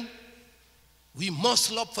of them, we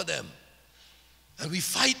muscle up for them. And we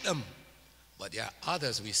fight them. But there are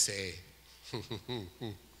others we say,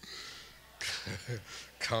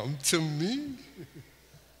 come to me.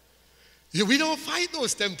 We don't fight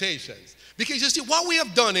those temptations. Because you see, what we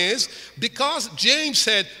have done is, because James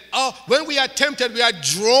said, when we are tempted, we are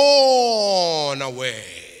drawn away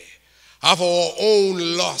of our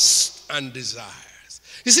own lust and desires.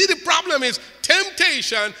 You see, the problem is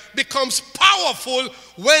temptation becomes powerful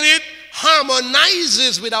when it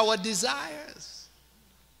harmonizes with our desires.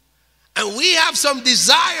 And we have some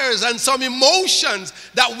desires and some emotions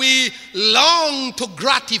that we long to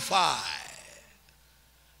gratify.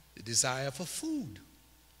 The desire for food.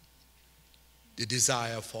 The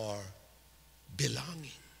desire for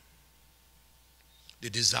belonging.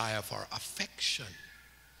 The desire for affection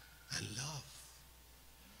and love.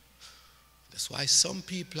 That's why some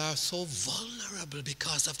people are so vulnerable,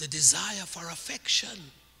 because of the desire for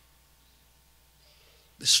affection.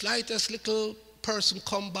 The slightest little person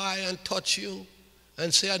come by and touch you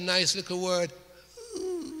and say a nice little word,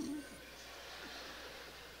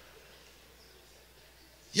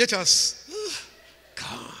 you're just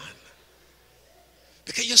gone.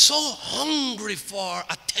 Because you're so hungry for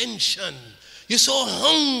attention. You're so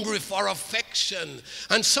hungry for affection.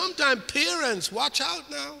 And sometimes parents, watch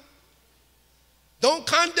out now. Don't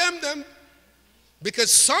condemn them.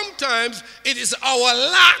 Because sometimes it is our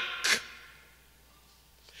lack.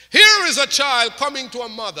 Here is a child coming to a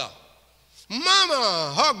mother.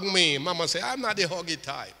 Mama, hug me. Mama say, I'm not the huggy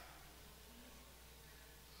type.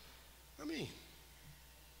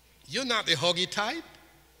 You're not the huggy type.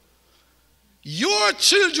 Your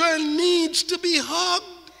children needs to be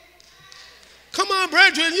hugged. Come on,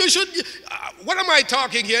 brethren, you should, what am I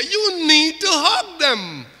talking here? You need to hug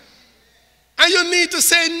them. And you need to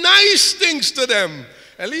say nice things to them.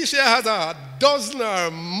 Alicia has a dozen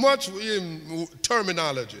or much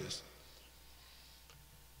terminologies.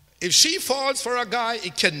 If she falls for a guy,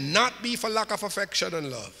 it cannot be for lack of affection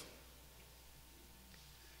and love.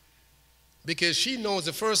 Because she knows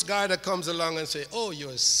the first guy that comes along and say, oh,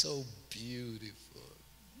 you're so beautiful.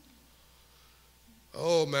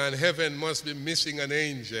 Oh man, heaven must be missing an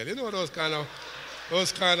angel. You know those kind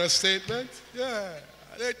of statements? Yeah.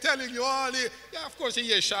 They're telling you all the, yeah, of course you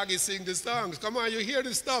hear Shaggy sing the songs. Come on, you hear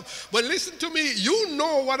the stuff. But listen to me, you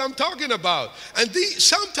know what I'm talking about. And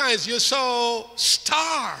sometimes you're so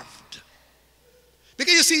starved.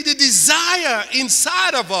 Because you see, the desire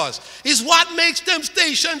inside of us is what makes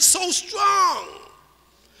temptation so strong.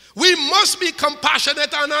 We must be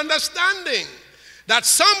compassionate and understanding that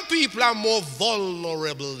some people are more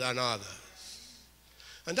vulnerable than others.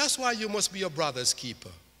 And that's why you must be your brother's keeper.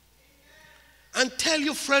 And tell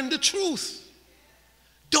your friend the truth.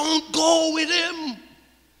 Don't go with him.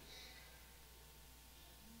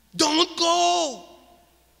 Don't go.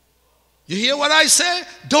 You hear what I say?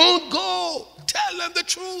 Don't go. Tell them the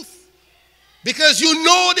truth. Because you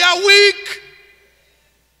know they are weak.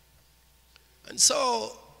 And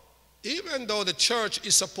so, even though the church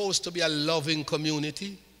is supposed to be a loving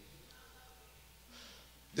community,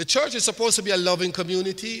 the church is supposed to be a loving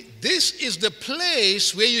community, this is the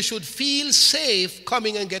place where you should feel safe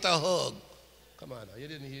coming and get a hug. Come on now, you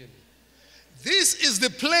didn't hear me. This is the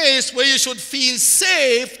place where you should feel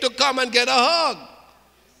safe to come and get a hug.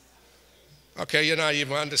 Okay, you're not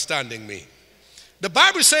even understanding me. The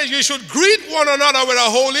Bible says you should greet one another with a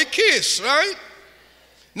holy kiss, right?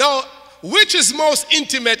 Now, which is most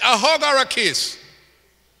intimate, a hug or a kiss?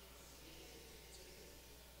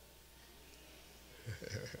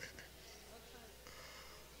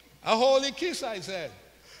 A holy kiss, I said.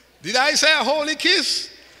 Did I say a holy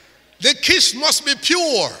kiss? The kiss must be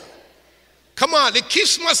pure. Come on, the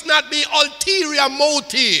kiss must not be ulterior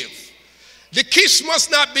motive. The kiss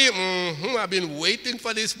must not be, I've been waiting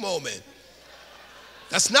for this moment.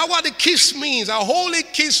 That's not what the kiss means. A holy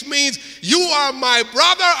kiss means you are my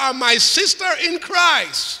brother or my sister in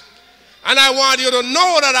Christ. And I want you to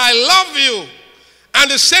know that I love you.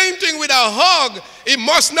 And the same thing with a hug. It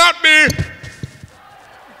must not be,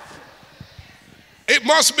 it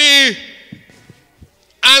must be,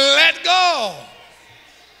 and let go.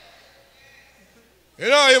 You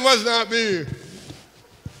know, it must not be.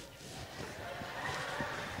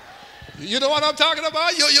 You know what I'm talking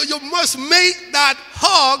about? You must make that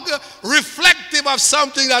hug reflective of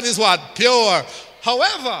something that is what? Pure.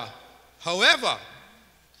 However,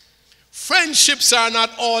 friendships are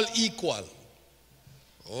not all equal.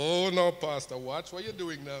 Oh no, Pastor, watch what you're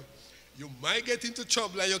doing now. You might get into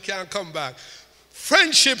trouble and you can't come back.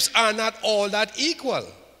 Friendships are not all that equal.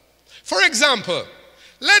 For example,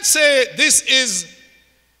 let's say this is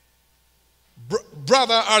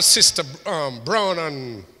brother or sister, brown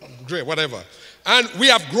and gray, whatever. And we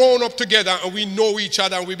have grown up together and we know each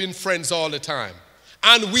other and we've been friends all the time.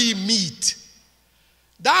 And we meet.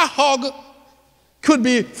 That hug could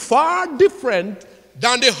be far different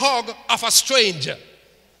than the hug of a stranger.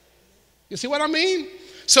 You see what I mean?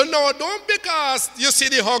 So no, don't because you see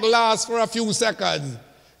the hug last for a few seconds.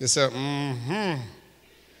 You say,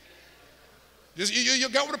 You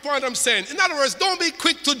get what the point I'm saying? In other words, don't be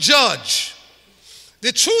quick to judge.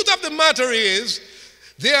 The truth of the matter is,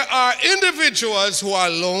 there are individuals who are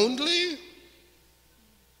lonely,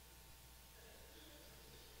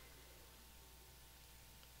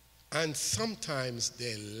 and sometimes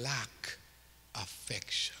they lack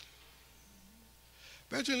affection.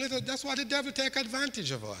 Brethren, that's why the devil takes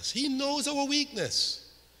advantage of us. He knows our weakness.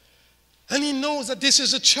 And he knows that this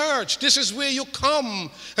is a church. This is where you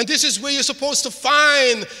come. And this is where you're supposed to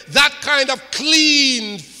find that kind of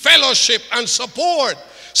clean fellowship and support.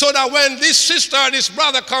 So that when this sister or this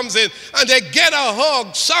brother comes in and they get a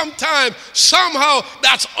hug, somehow,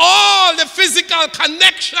 that's all the physical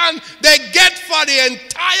connection they get for the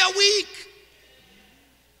entire week.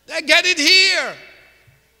 They get it here.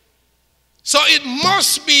 So it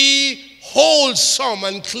must be wholesome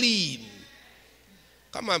and clean.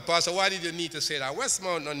 Come on, Pastor, why did you need to say that?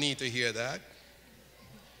 Westmount don't need to hear that.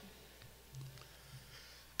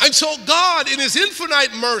 And so God, in his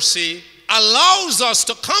infinite mercy, allows us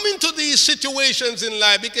to come into these situations in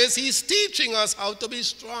life because he's teaching us how to be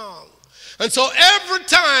strong. And so every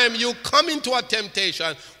time you come into a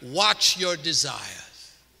temptation, watch your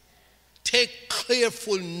desires. Take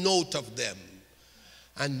careful note of them.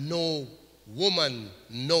 And know, woman,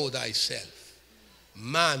 know thyself.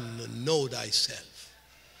 Man, know thyself.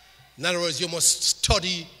 In other words, you must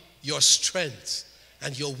study your strengths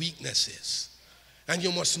and your weaknesses. And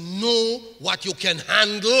you must know what you can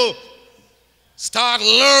handle. Start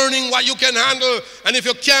learning what you can handle. And if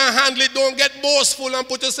you can't handle it, don't get boastful and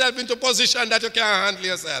put yourself into a position that you can't handle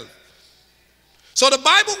yourself. So the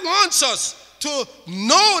Bible wants us to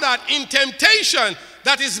know that in temptation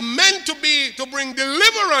that is meant to bring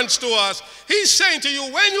deliverance to us, he's saying to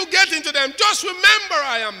you, when you get into them, just remember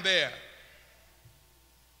I am there.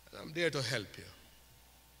 And I'm there to help you.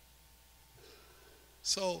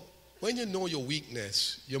 So when you know your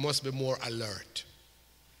weakness, you must be more alert.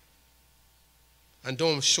 And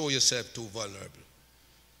don't show yourself too vulnerable.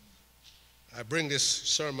 I bring this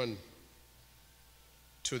sermon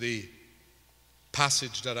to the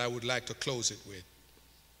passage that I would like to close it with.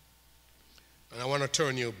 And I want to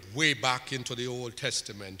turn you way back into the Old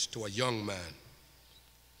Testament to a young man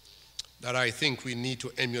that I think we need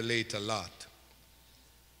to emulate a lot.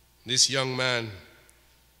 This young man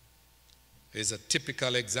is a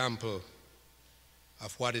typical example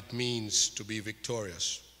of what it means to be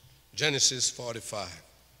victorious. Genesis 45.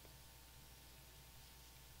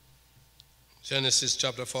 Genesis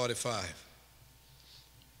chapter 45.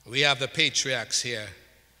 We have the patriarchs here,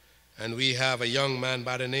 and we have a young man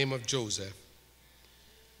by the name of Joseph.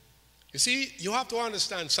 You see, you have to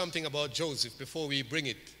understand something about Joseph before we bring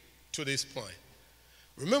it to this point.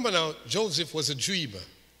 Remember now, Joseph was a dreamer.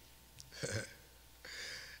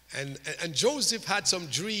 and Joseph had some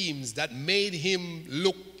dreams that made him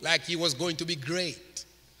look like he was going to be great.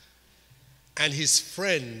 And his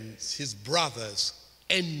friends, his brothers,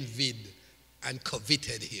 envied and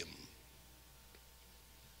coveted him.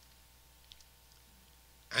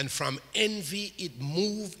 And from envy, it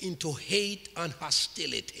moved into hate and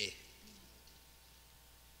hostility.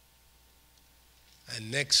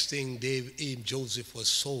 And next thing, Joseph was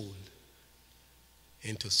sold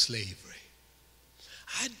into slavery.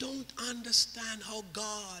 I don't understand how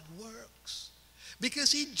God works.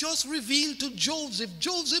 Because he just revealed to Joseph,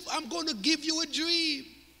 Joseph, I'm going to give you a dream.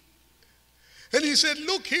 And he said,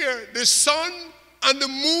 look here, the sun and the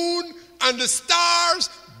moon and the stars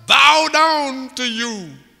bow down to you.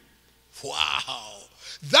 Wow.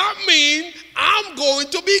 That means I'm going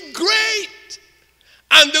to be great.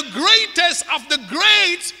 And the greatest of the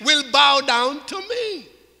greats will bow down to me.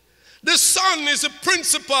 The sun is a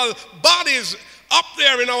principal body up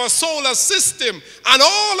there in our solar system. And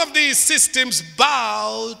all of these systems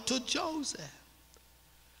bow to Joseph.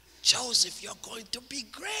 Joseph, you're going to be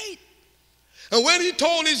great. And when he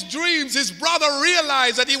told his dreams, his brother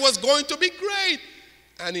realized that he was going to be great.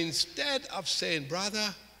 And instead of saying,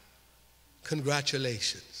 brother,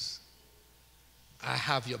 congratulations, I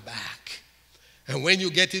have your back. And when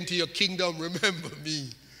you get into your kingdom, remember me.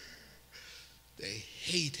 They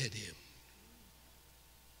hated him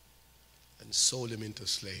and sold him into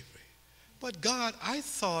slavery. But God, I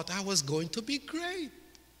thought I was going to be great.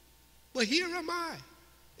 But here am I,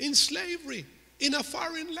 in slavery, in a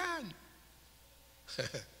foreign land.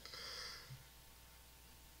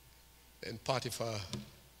 Then Potiphar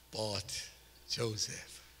bought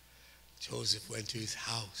Joseph. Joseph went to his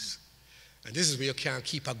house. And this is where you can't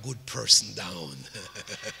keep a good person down.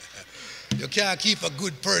 You can't keep a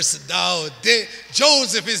good person down.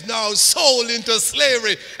 Joseph is now sold into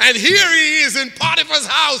slavery. And here he is in Potiphar's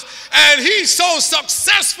house. And he's so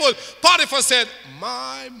successful. Potiphar said,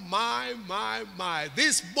 my.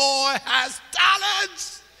 This boy has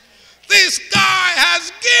talents. This guy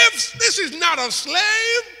has gifts. This is not a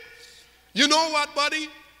slave. You know what, buddy?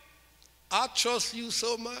 I trust you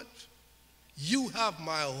so much. You have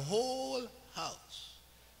my whole house.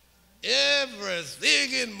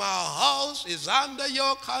 Everything in my house is under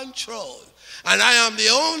your control. And I am the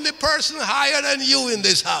only person higher than you in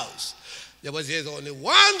this house. There's only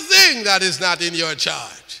one thing that is not in your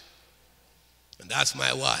charge. And that's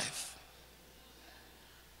my wife.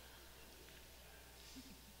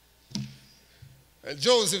 And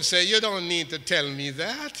Joseph said, you don't need to tell me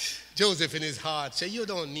that. Joseph in his heart said, you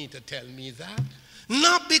don't need to tell me that.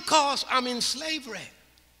 Not because I'm in slavery.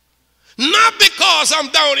 Not because I'm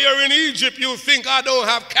down here in Egypt, you think I don't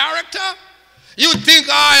have character. You think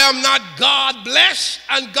I am not God blessed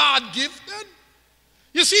and God gifted.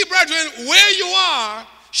 You see, brethren, where you are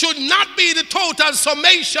should not be the total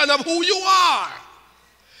summation of who you are.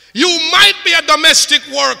 You might be a domestic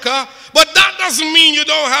worker, but that doesn't mean you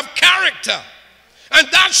don't have character. And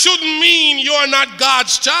that shouldn't mean you're not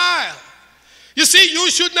God's child. You see, you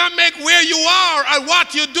should not make where you are and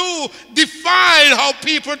what you do define how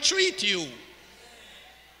people treat you.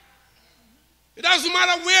 It doesn't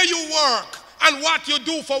matter where you work and what you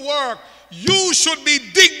do for work. You should be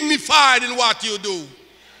dignified in what you do. Even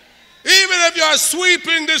if you are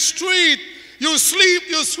sweeping the street, you sweep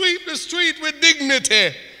the street with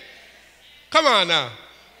dignity. Come on now.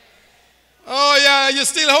 Oh, yeah, you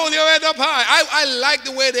still hold your head up high. I like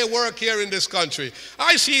the way they work here in this country.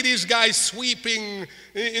 I see these guys sweeping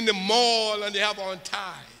in the mall and they have on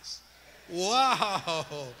ties. Wow.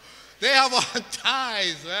 They have on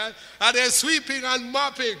ties, man. And they're sweeping and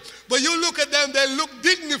mopping. But you look at them, they look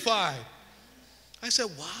dignified. I said,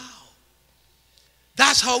 wow.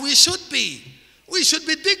 That's how we should be. We should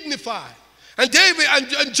be dignified. And David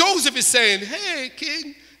and Joseph is saying, hey,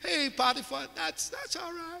 king, hey, Potiphar, that's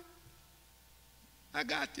all right. I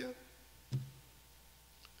got you.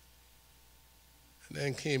 And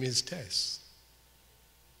then came his test.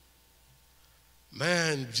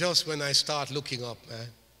 Man, just when I start looking up, man,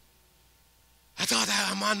 I thought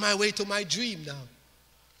I'm on my way to my dream now.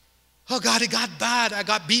 Oh God, it got bad. I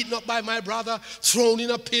got beaten up by my brother, thrown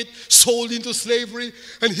in a pit, sold into slavery,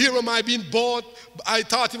 and here am I being bought. I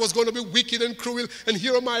thought it was going to be wicked and cruel, and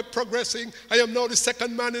here am I progressing. I am now the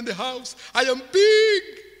second man in the house. I am big.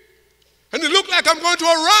 And it looked like I'm going to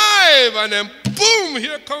arrive, and then boom,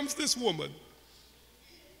 here comes this woman.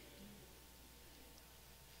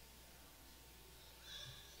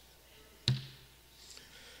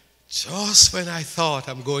 Just when I thought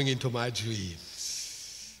I'm going into my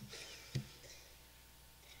dreams.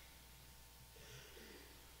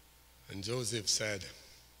 And Joseph said,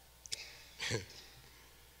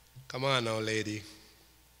 come on now, lady.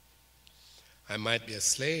 I might be a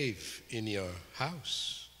slave in your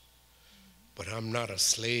house, but I'm not a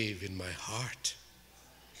slave in my heart.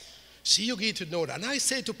 See, you need to know that. And I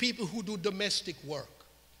say to people who do domestic work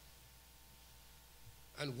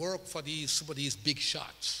and work for some of these big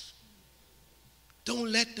shots,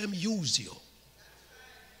 don't let them use you.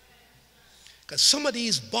 Because some of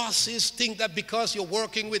these bosses think that because you're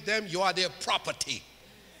working with them, you are their property.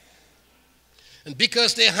 And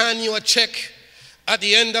because they hand you a check at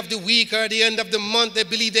the end of the week or at the end of the month, they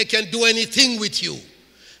believe they can do anything with you.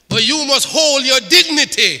 But you must hold your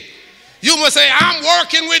dignity. You must say, I'm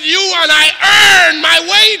working with you and I earn my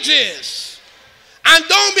wages. And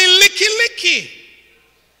don't be licky-licky.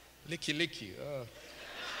 Licky-licky.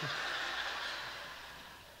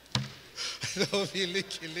 Don't be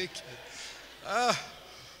licky-licky.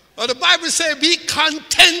 The Bible says, be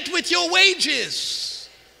content with your wages.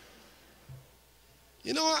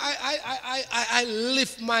 You know, I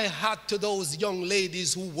lift my hat to those young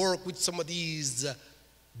ladies who work with some of these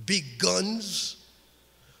big guns,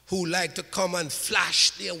 who like to come and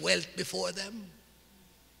flash their wealth before them,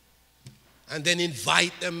 and then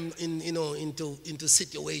invite them into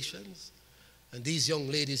situations. And these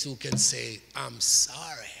young ladies who can say, I'm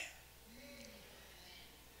sorry.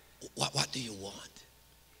 What do you want?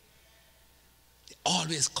 They're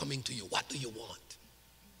always coming to you. What do you want?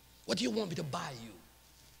 What do you want me to buy you?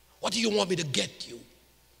 What do you want me to get you?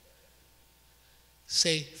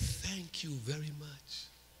 Say, thank you very much.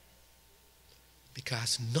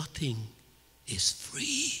 Because nothing is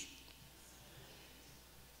free.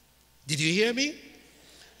 Did you hear me?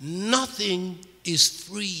 Nothing is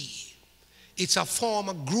free. It's a form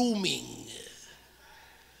of grooming.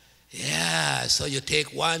 Yeah, so you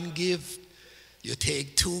take one gift, you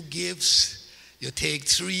take two gifts, you take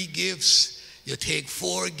three gifts, you take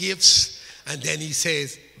four gifts, and then he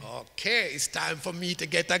says, okay, it's time for me to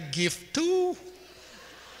get a gift too.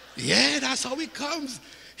 Yeah, that's how it comes.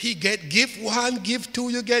 He get gift one, gift two,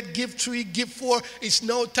 you get gift three, gift four. It's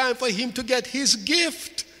now time for him to get his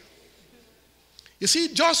gift. You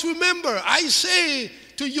see, just remember, I say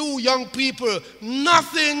to you young people,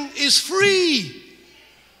 nothing is free.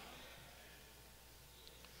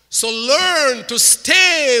 So learn to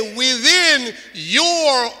stay within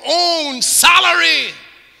your own salary.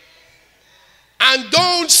 And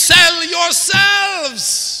don't sell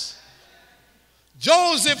yourselves.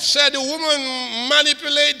 Joseph said, the woman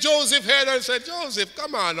manipulated Joseph's head and said, Joseph,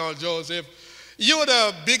 come on now, Joseph. You're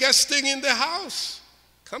the biggest thing in the house.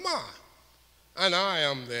 Come on. And I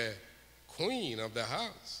am the queen of the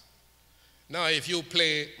house. Now, if you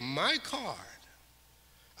play my card,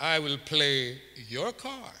 I will play your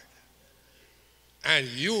card. And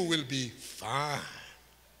you will be fine.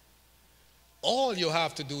 All you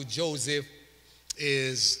have to do, Joseph,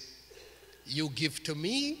 is you give to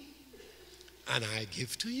me and I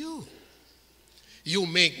give to you. You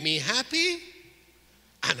make me happy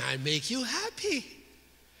and I make you happy.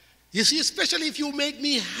 You see, especially if you make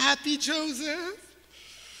me happy, Joseph.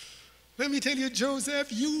 Let me tell you,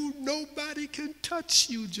 Joseph, nobody can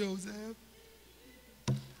touch you, Joseph.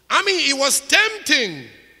 I mean, it was tempting.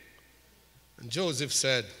 And Joseph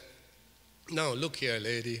said, now look here,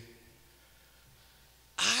 lady.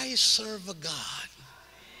 I serve a God.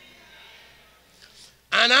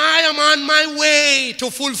 And I am on my way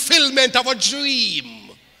to fulfillment of a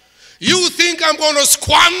dream. You think I'm going to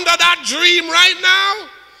squander that dream right now?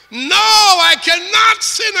 No, I cannot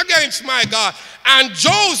sin against my God. And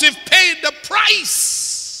Joseph paid the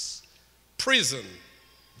price. Prison.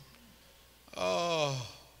 Oh,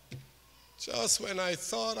 just when I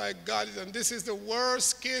thought I got it, and this is the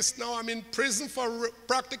worst case now, I'm in prison for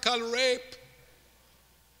practical rape.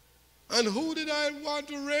 And who did I want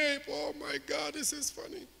to rape? Oh my God, this is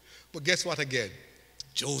funny. But guess what again?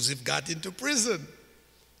 Joseph got into prison.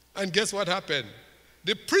 And guess what happened?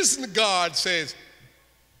 The prison guard says,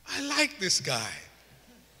 I like this guy.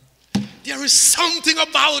 There is something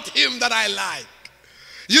about him that I like.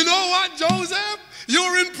 You know what, Joseph?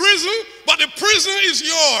 You're in prison, but the prison is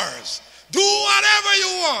yours. Do whatever you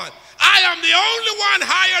want. I am the only one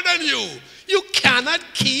higher than you. You cannot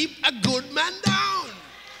keep a good man down.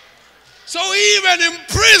 So even in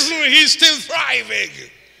prison, he's still thriving.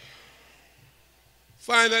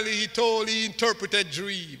 Finally, he interpreted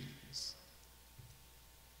dreams.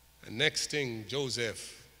 And next thing,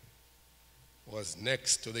 Joseph was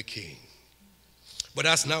next to the king. But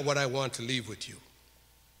that's not what I want to leave with you.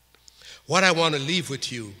 What I want to leave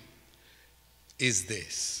with you is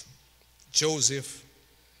this. Joseph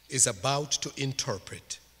is about to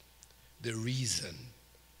interpret the reason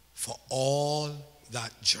for all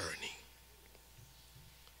that journey.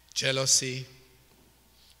 Jealousy,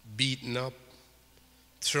 beaten up,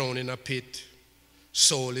 thrown in a pit,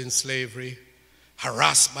 sold in slavery,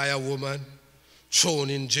 harassed by a woman, thrown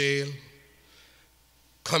in jail,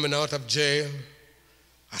 coming out of jail,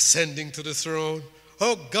 ascending to the throne.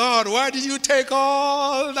 Oh God, why did you take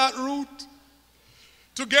all that route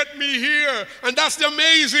to get me here? And that's the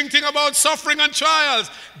amazing thing about suffering and trials.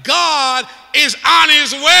 God is on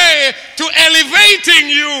his way to elevating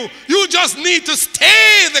you. You just need to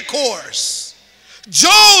stay the course.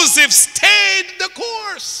 Joseph stayed the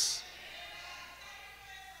course.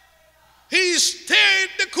 He stayed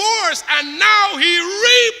the course, and now he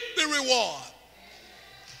reaped the reward.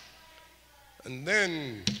 And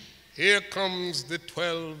then here comes the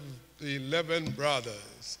 11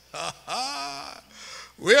 brothers.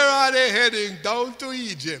 Where are they heading? Down to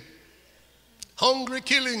Egypt. Hungry,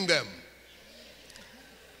 killing them.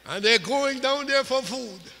 And they're going down there for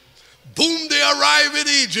food. Boom, they arrive in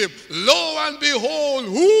Egypt. Lo and behold,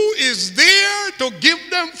 who is there to give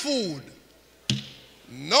them food?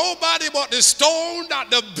 Nobody but the stone that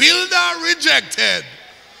the builder rejected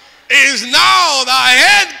is now the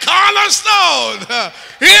head cornerstone.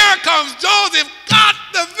 Here comes Joseph. Got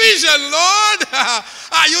the vision, Lord.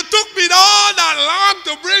 You took me all that long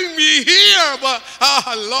to bring me here, but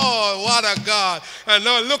Lord, what a God. And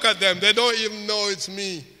now look at them. They don't even know it's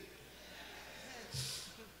me.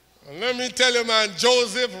 And let me tell you, man,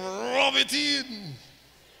 Joseph rub it in.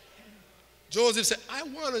 Joseph said, I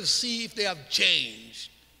want to see if they have changed.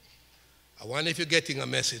 I wonder if you're getting a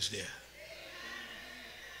message there.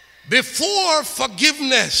 Before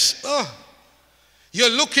forgiveness,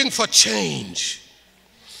 you're looking for change.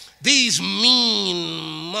 These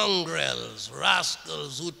mean mongrels,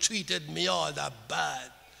 rascals who treated me all that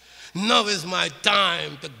bad. Now is my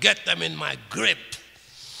time to get them in my grip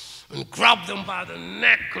and grab them by the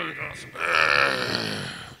neck and just,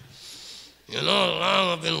 you know how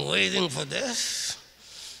long I've been waiting for this?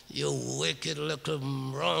 You wicked little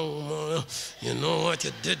wrong man. You know what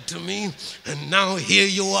you did to me? And now here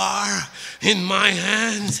you are in my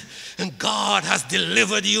hands. And God has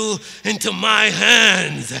delivered you into my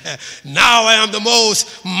hands. Now I am the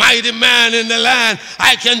most mighty man in the land.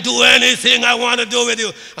 I can do anything I want to do with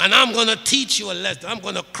you. And I'm going to teach you a lesson. I'm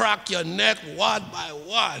going to crack your neck one by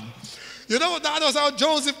one. You know, that was how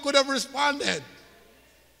Joseph could have responded.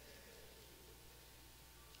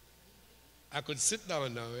 I could sit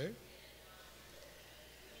down now, eh?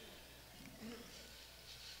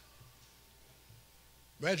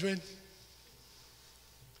 Brethren,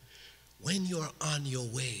 when you're on your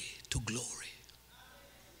way to glory,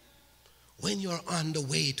 when you're on the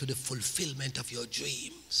way to the fulfillment of your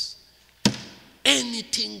dreams,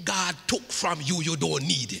 anything God took from you, you don't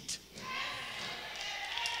need it.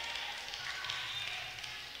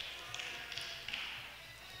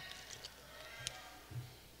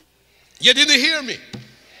 You didn't hear me.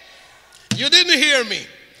 You didn't hear me.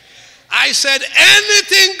 I said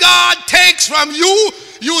anything God takes from you,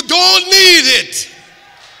 you don't need it.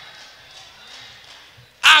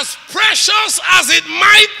 As precious as it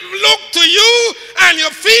might look to you and you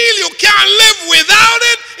feel you can't live without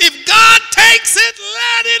it, if God takes it,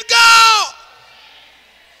 let it go.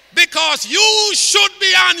 Because you should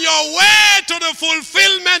be on your way to the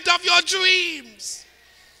fulfillment of your dreams.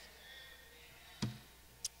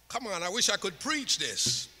 Come on, I wish I could preach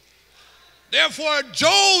this. Therefore,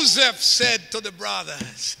 Joseph said to the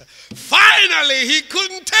brothers, finally, he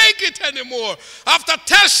couldn't take it anymore. After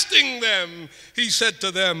testing them, he said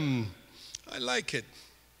to them, I like it.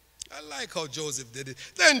 I like how Joseph did it.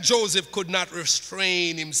 Then Joseph could not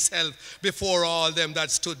restrain himself before all them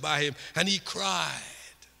that stood by him, and he cried.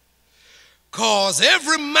 cause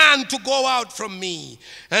every man to go out from me.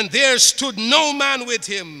 And there stood no man with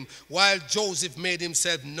him, while Joseph made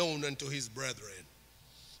himself known unto his brethren.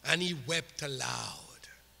 And he wept aloud.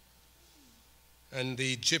 And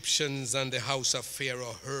the Egyptians and the house of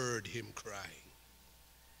Pharaoh heard him crying.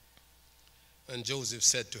 And Joseph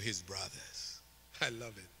said to his brothers, I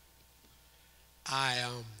love it, I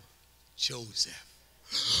am Joseph.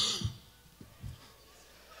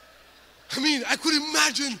 I mean, I could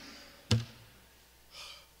imagine.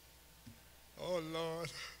 Oh,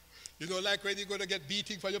 Lord. You know, like when you're going to get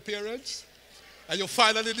beating from your parents, and you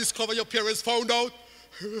finally discover your parents found out.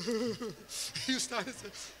 You start to say,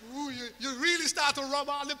 ooh, you really start to rub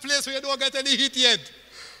on the place where you don't get any hit yet.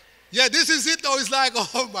 Yeah, this is it now. It's like,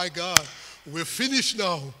 oh my God, we're finished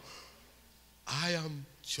now. I am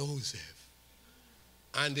Joseph.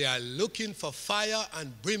 And they are looking for fire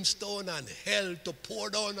and brimstone and hell to pour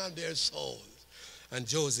down on their souls. And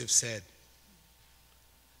Joseph said,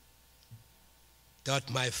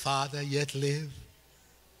 doth my father yet live?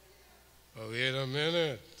 Oh, wait a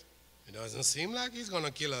minute. It doesn't seem like he's going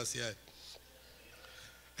to kill us yet.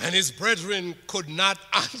 And his brethren could not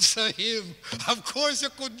answer him. Of course you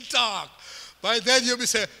couldn't talk. By then you'll be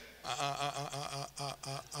saying,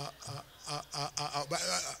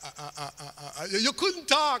 you couldn't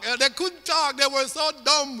talk. They couldn't talk. They were so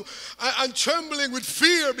dumb and trembling with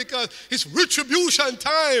fear because it's retribution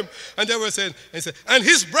time. And they were saying, and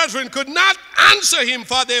his brethren could not answer him,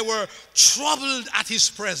 for they were troubled at his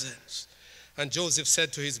presence. And Joseph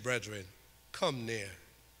said to his brethren, come near.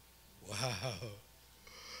 Wow.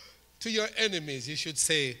 To your enemies you should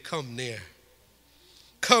say, come near.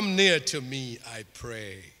 Come near to me, I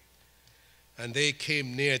pray. And they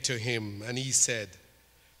came near to him, and he said,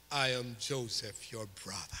 I am Joseph, your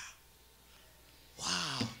brother.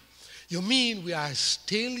 Wow. You mean we are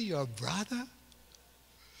still your brother?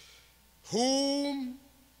 Whom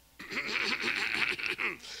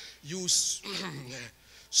you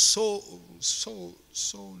sold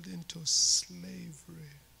into slavery,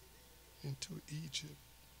 into Egypt.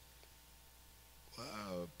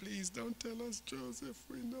 Wow, please don't tell us, Joseph,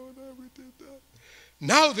 we know that we did that.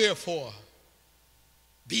 Now, therefore,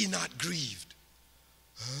 be not grieved.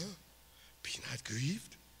 Huh? Be not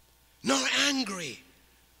grieved, nor angry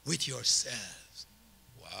with yourselves.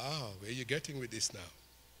 Wow, where are you getting with this now?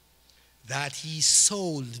 That he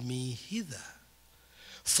sold me hither.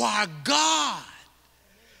 For God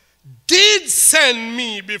did send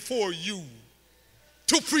me before you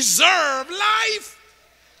to preserve life.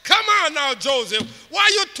 Come on now, Joseph. Why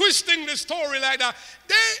are you twisting the story like that?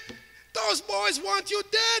 Those boys want you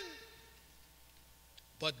dead.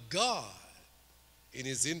 But God, in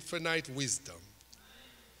his infinite wisdom,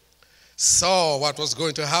 saw what was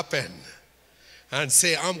going to happen and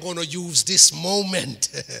say, I'm going to use this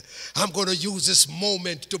moment. I'm going to use this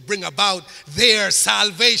moment to bring about their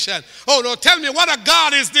salvation. Oh no, tell me, what a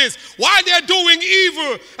God is this? While they're doing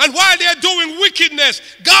evil and while they're doing wickedness,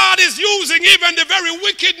 God is using even the very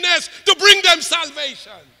wickedness to bring them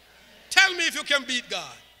salvation. Tell me if you can beat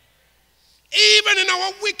God. Even in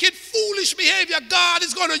our wicked, foolish behavior, God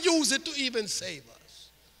is going to use it to even save us.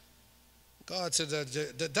 God said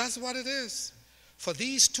that's what it is. For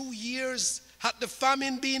these 2 years had the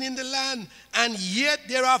famine been in the land, and yet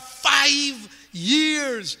there are 5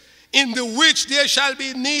 years in the which there shall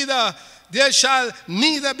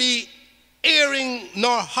neither be airing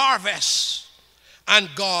nor harvest. And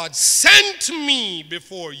God sent me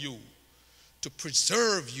before you to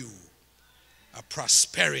preserve you a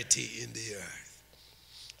prosperity in the earth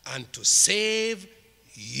and to save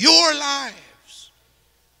your lives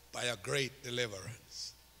by a great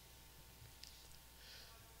deliverance.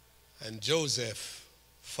 And Joseph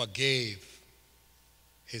forgave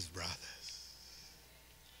his brothers.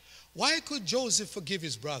 Why could Joseph forgive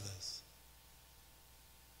his brothers?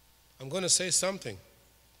 I'm going to say something.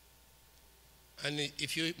 And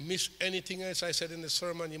if you miss anything else I said in the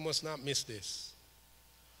sermon, you must not miss this.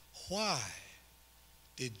 Why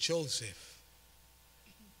did Joseph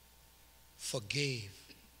forgive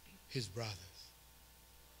his brothers?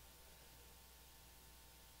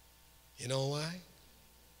 You know why?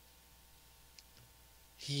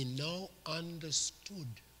 He now understood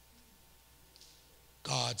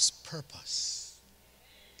God's purpose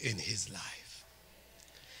in his life.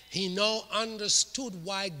 He now understood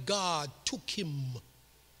why God took him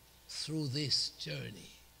through this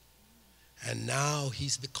journey. And now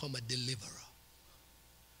he's become a deliverer.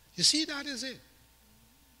 You see, that is it.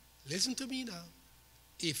 Listen to me now.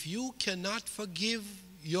 If you cannot forgive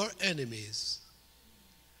your enemies,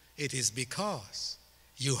 it is because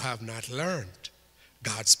you have not learned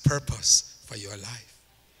God's purpose for your life.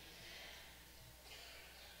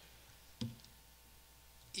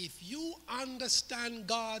 if you understand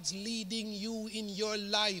God's leading you in your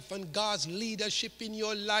life and God's leadership in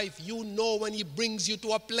your life, you know when he brings you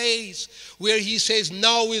to a place where he says,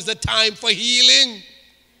 now is the time for healing.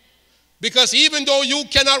 Because even though you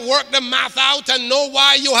cannot work the math out and know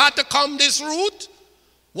why you had to come this route,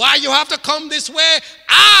 why you have to come this way,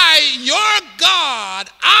 I, your God,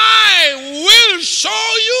 I will show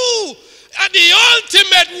you at the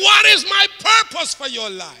ultimate what is my purpose for your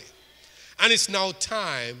life. And it's now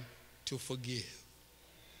time to forgive.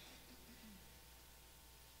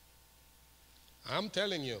 I'm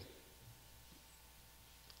telling you,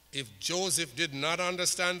 if Joseph did not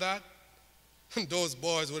understand that, those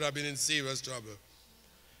boys would have been in serious trouble.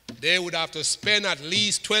 They would have to spend at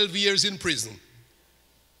least 12 years in prison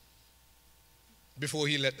before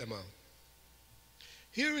he let them out.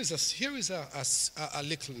 Here is a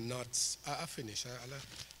little nuts. I finish.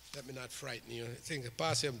 Let me not frighten you. Think,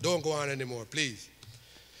 Pastor, don't go on anymore, please.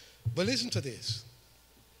 But listen to this.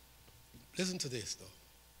 Listen to this, though.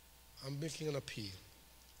 I'm making an appeal.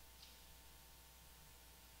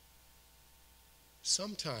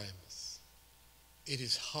 Sometimes it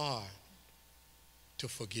is hard to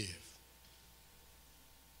forgive,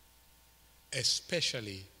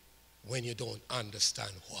 especially when you don't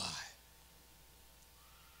understand why.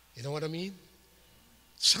 You know what I mean?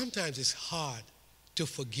 Sometimes it's hard to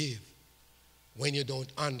forgive when you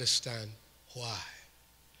don't understand why.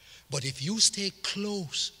 But if you stay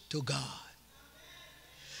close to God,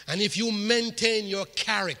 and if you maintain your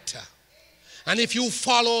character, and if you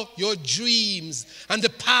follow your dreams and the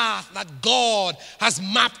path that God has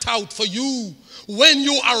mapped out for you, when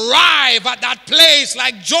you arrive at that place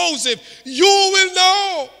like Joseph, you will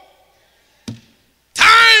know.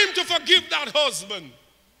 Time to forgive that husband.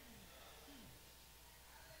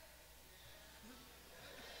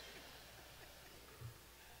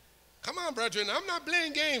 Come on, brethren, I'm not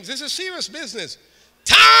playing games. This is serious business.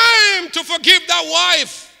 Time to forgive that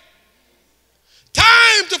wife.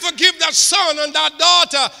 Time to forgive that son and that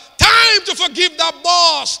daughter. Time to forgive that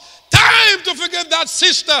boss. Time to forgive that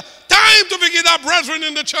sister. Time to forgive that brethren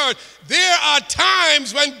in the church. There are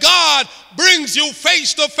times when God brings you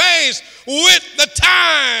face to face with the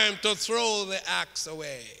time to throw the axe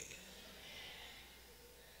away.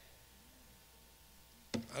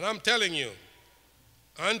 And I'm telling you,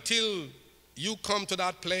 until you come to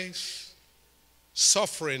that place,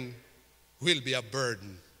 suffering will be a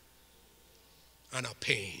burden and a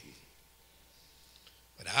pain.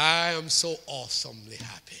 But I am so awesomely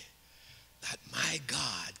happy that my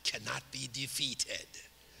God cannot be defeated.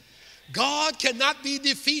 God cannot be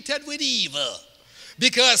defeated with evil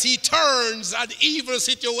because he turns an evil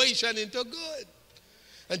situation into good.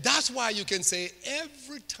 And that's why you can say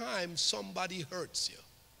every time somebody hurts you,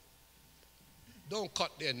 don't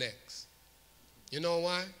cut their necks. You know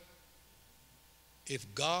why?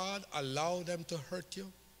 If God allowed them to hurt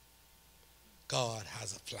you, God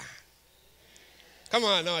has a plan. Come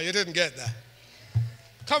on, no, you didn't get that.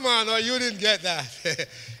 Come on, no, you didn't get that.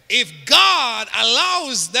 If God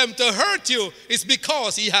allows them to hurt you, it's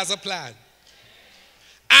because he has a plan.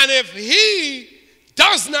 And if he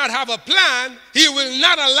does not have a plan, he will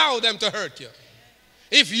not allow them to hurt you.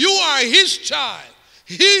 If you are his child,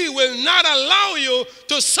 he will not allow you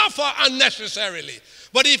to suffer unnecessarily.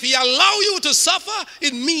 But if he allows you to suffer,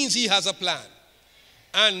 it means he has a plan.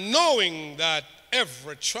 And knowing that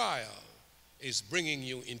every trial is bringing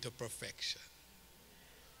you into perfection.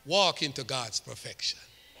 Walk into God's perfection.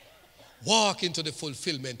 Walk into the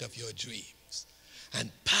fulfillment of your dreams.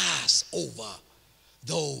 And pass over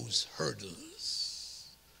those hurdles.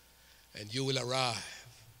 And you will arrive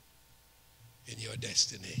in your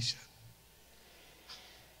destination.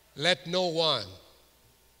 Let no one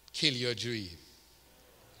kill your dream.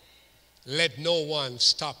 Let no one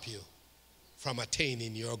stop you from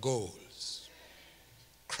attaining your goals.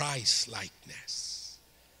 Christ-likeness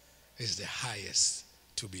is the highest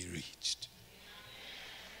to be reached.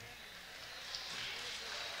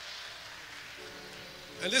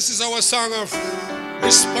 And this is our song of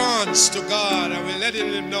response to God, and we're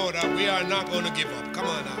letting him know that we are not going to give up. Come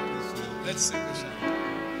on now. Let's sing the song.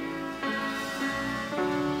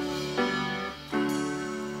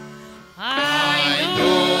 I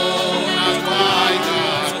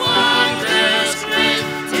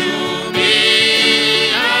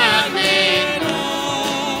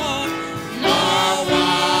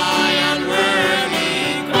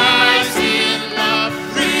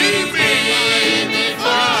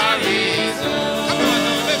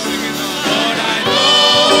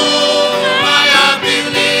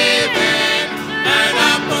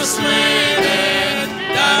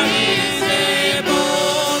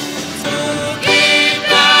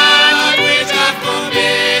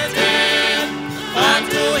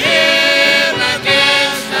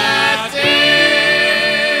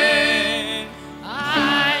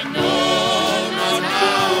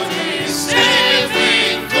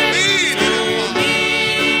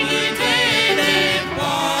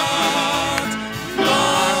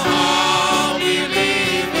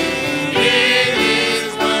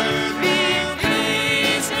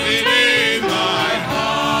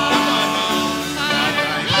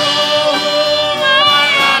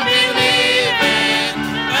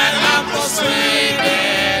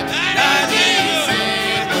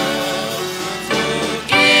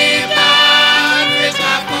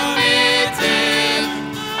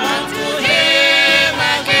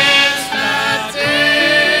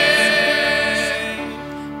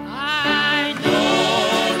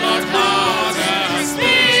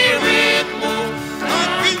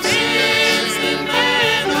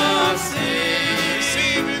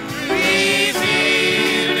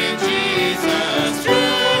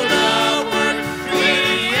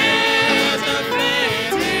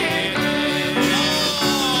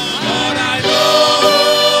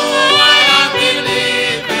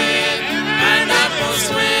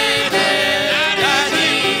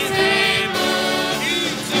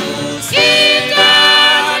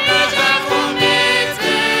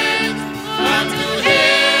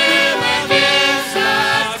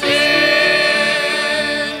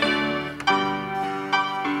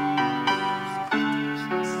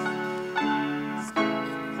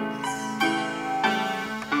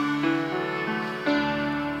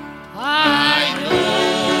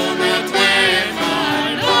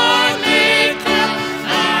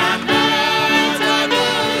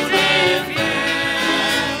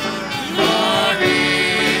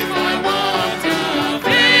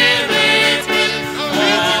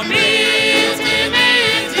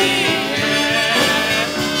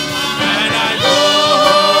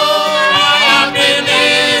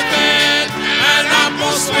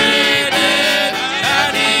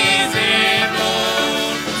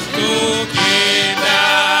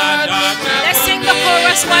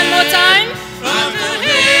verse one more time. From the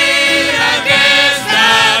hill against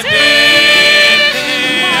that day,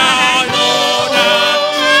 I know that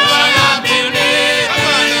when I believe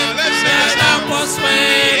that I was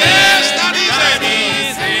persuaded. Yes, that is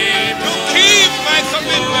it. To keep my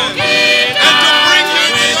commitment and to bring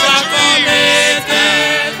you to your dreams.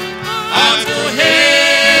 Unto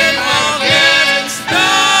him against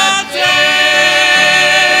that day.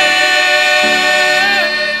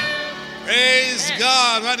 Praise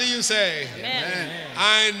God. What do you say? Amen.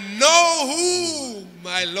 I know who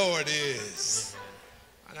my Lord is.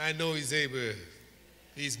 And I know he's able.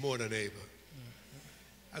 He's more than able.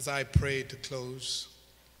 As I pray to close,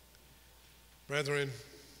 brethren,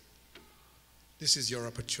 this is your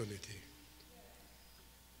opportunity.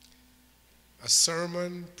 A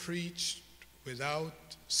sermon preached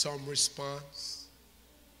without some response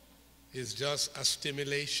is just a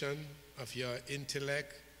stimulation of your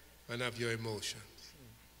intellect and of your emotions.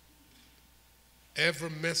 Every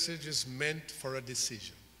message is meant for a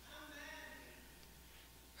decision.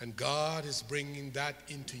 And God is bringing that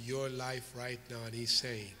into your life right now, and he's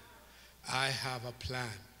saying, I have a plan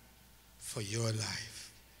for your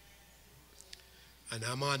life. And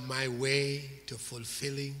I'm on my way to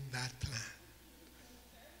fulfilling that plan.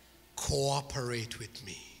 Cooperate with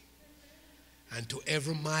me. And to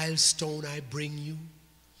every milestone I bring you,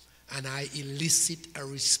 and I elicit a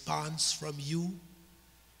response from you,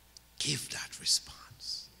 give that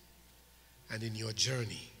response. And in your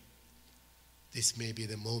journey, this may be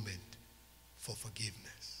the moment for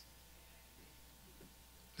forgiveness.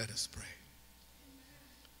 Let us pray.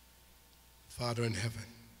 Father in heaven,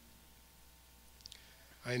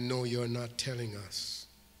 I know you're not telling us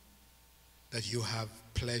that you have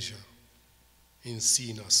pleasure in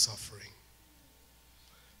seeing us suffering.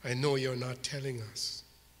 I know you're not telling us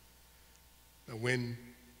that when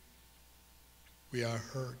we are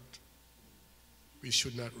hurt, we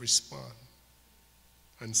should not respond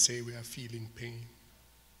and say we are feeling pain,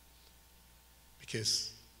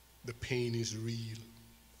 because the pain is real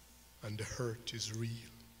and the hurt is real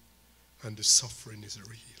and the suffering is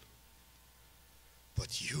real.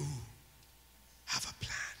 But you have a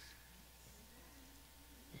plan.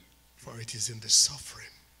 For it is in the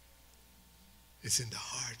suffering, it's in the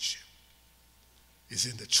hardship, it's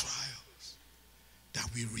in the trials that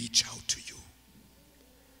we reach out to you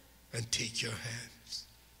and take your hands.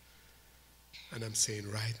 And I'm saying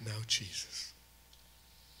right now, Jesus,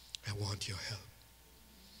 I want your help.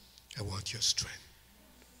 I want your strength.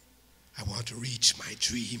 I want to reach my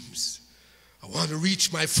dreams. I want to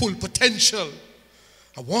reach my full potential.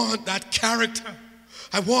 I want that character.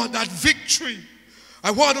 I want that victory.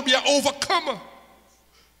 I want to be an overcomer.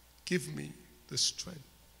 Give me the strength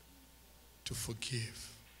to forgive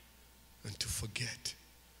and to forget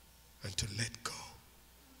and to let go,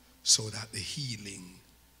 so that the healing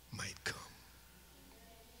might come.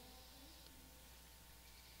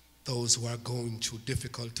 Those who are going through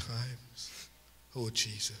difficult times, oh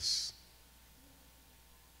Jesus,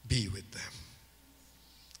 be with them.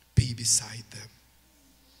 Be beside them.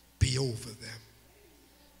 Be over them.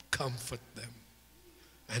 Comfort them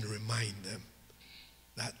and remind them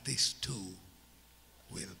that this too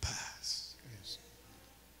will pass. Yes.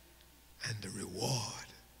 And the reward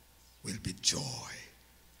will be joy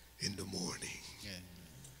in the morning. Yeah.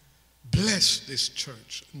 Bless this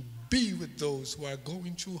church and be with those who are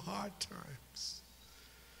going through hard times,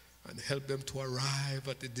 and help them to arrive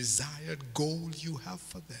at the desired goal you have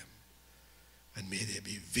for them. And may there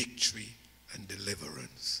be victory and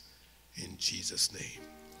deliverance in Jesus' name.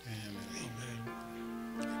 Amen.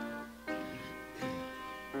 Amen.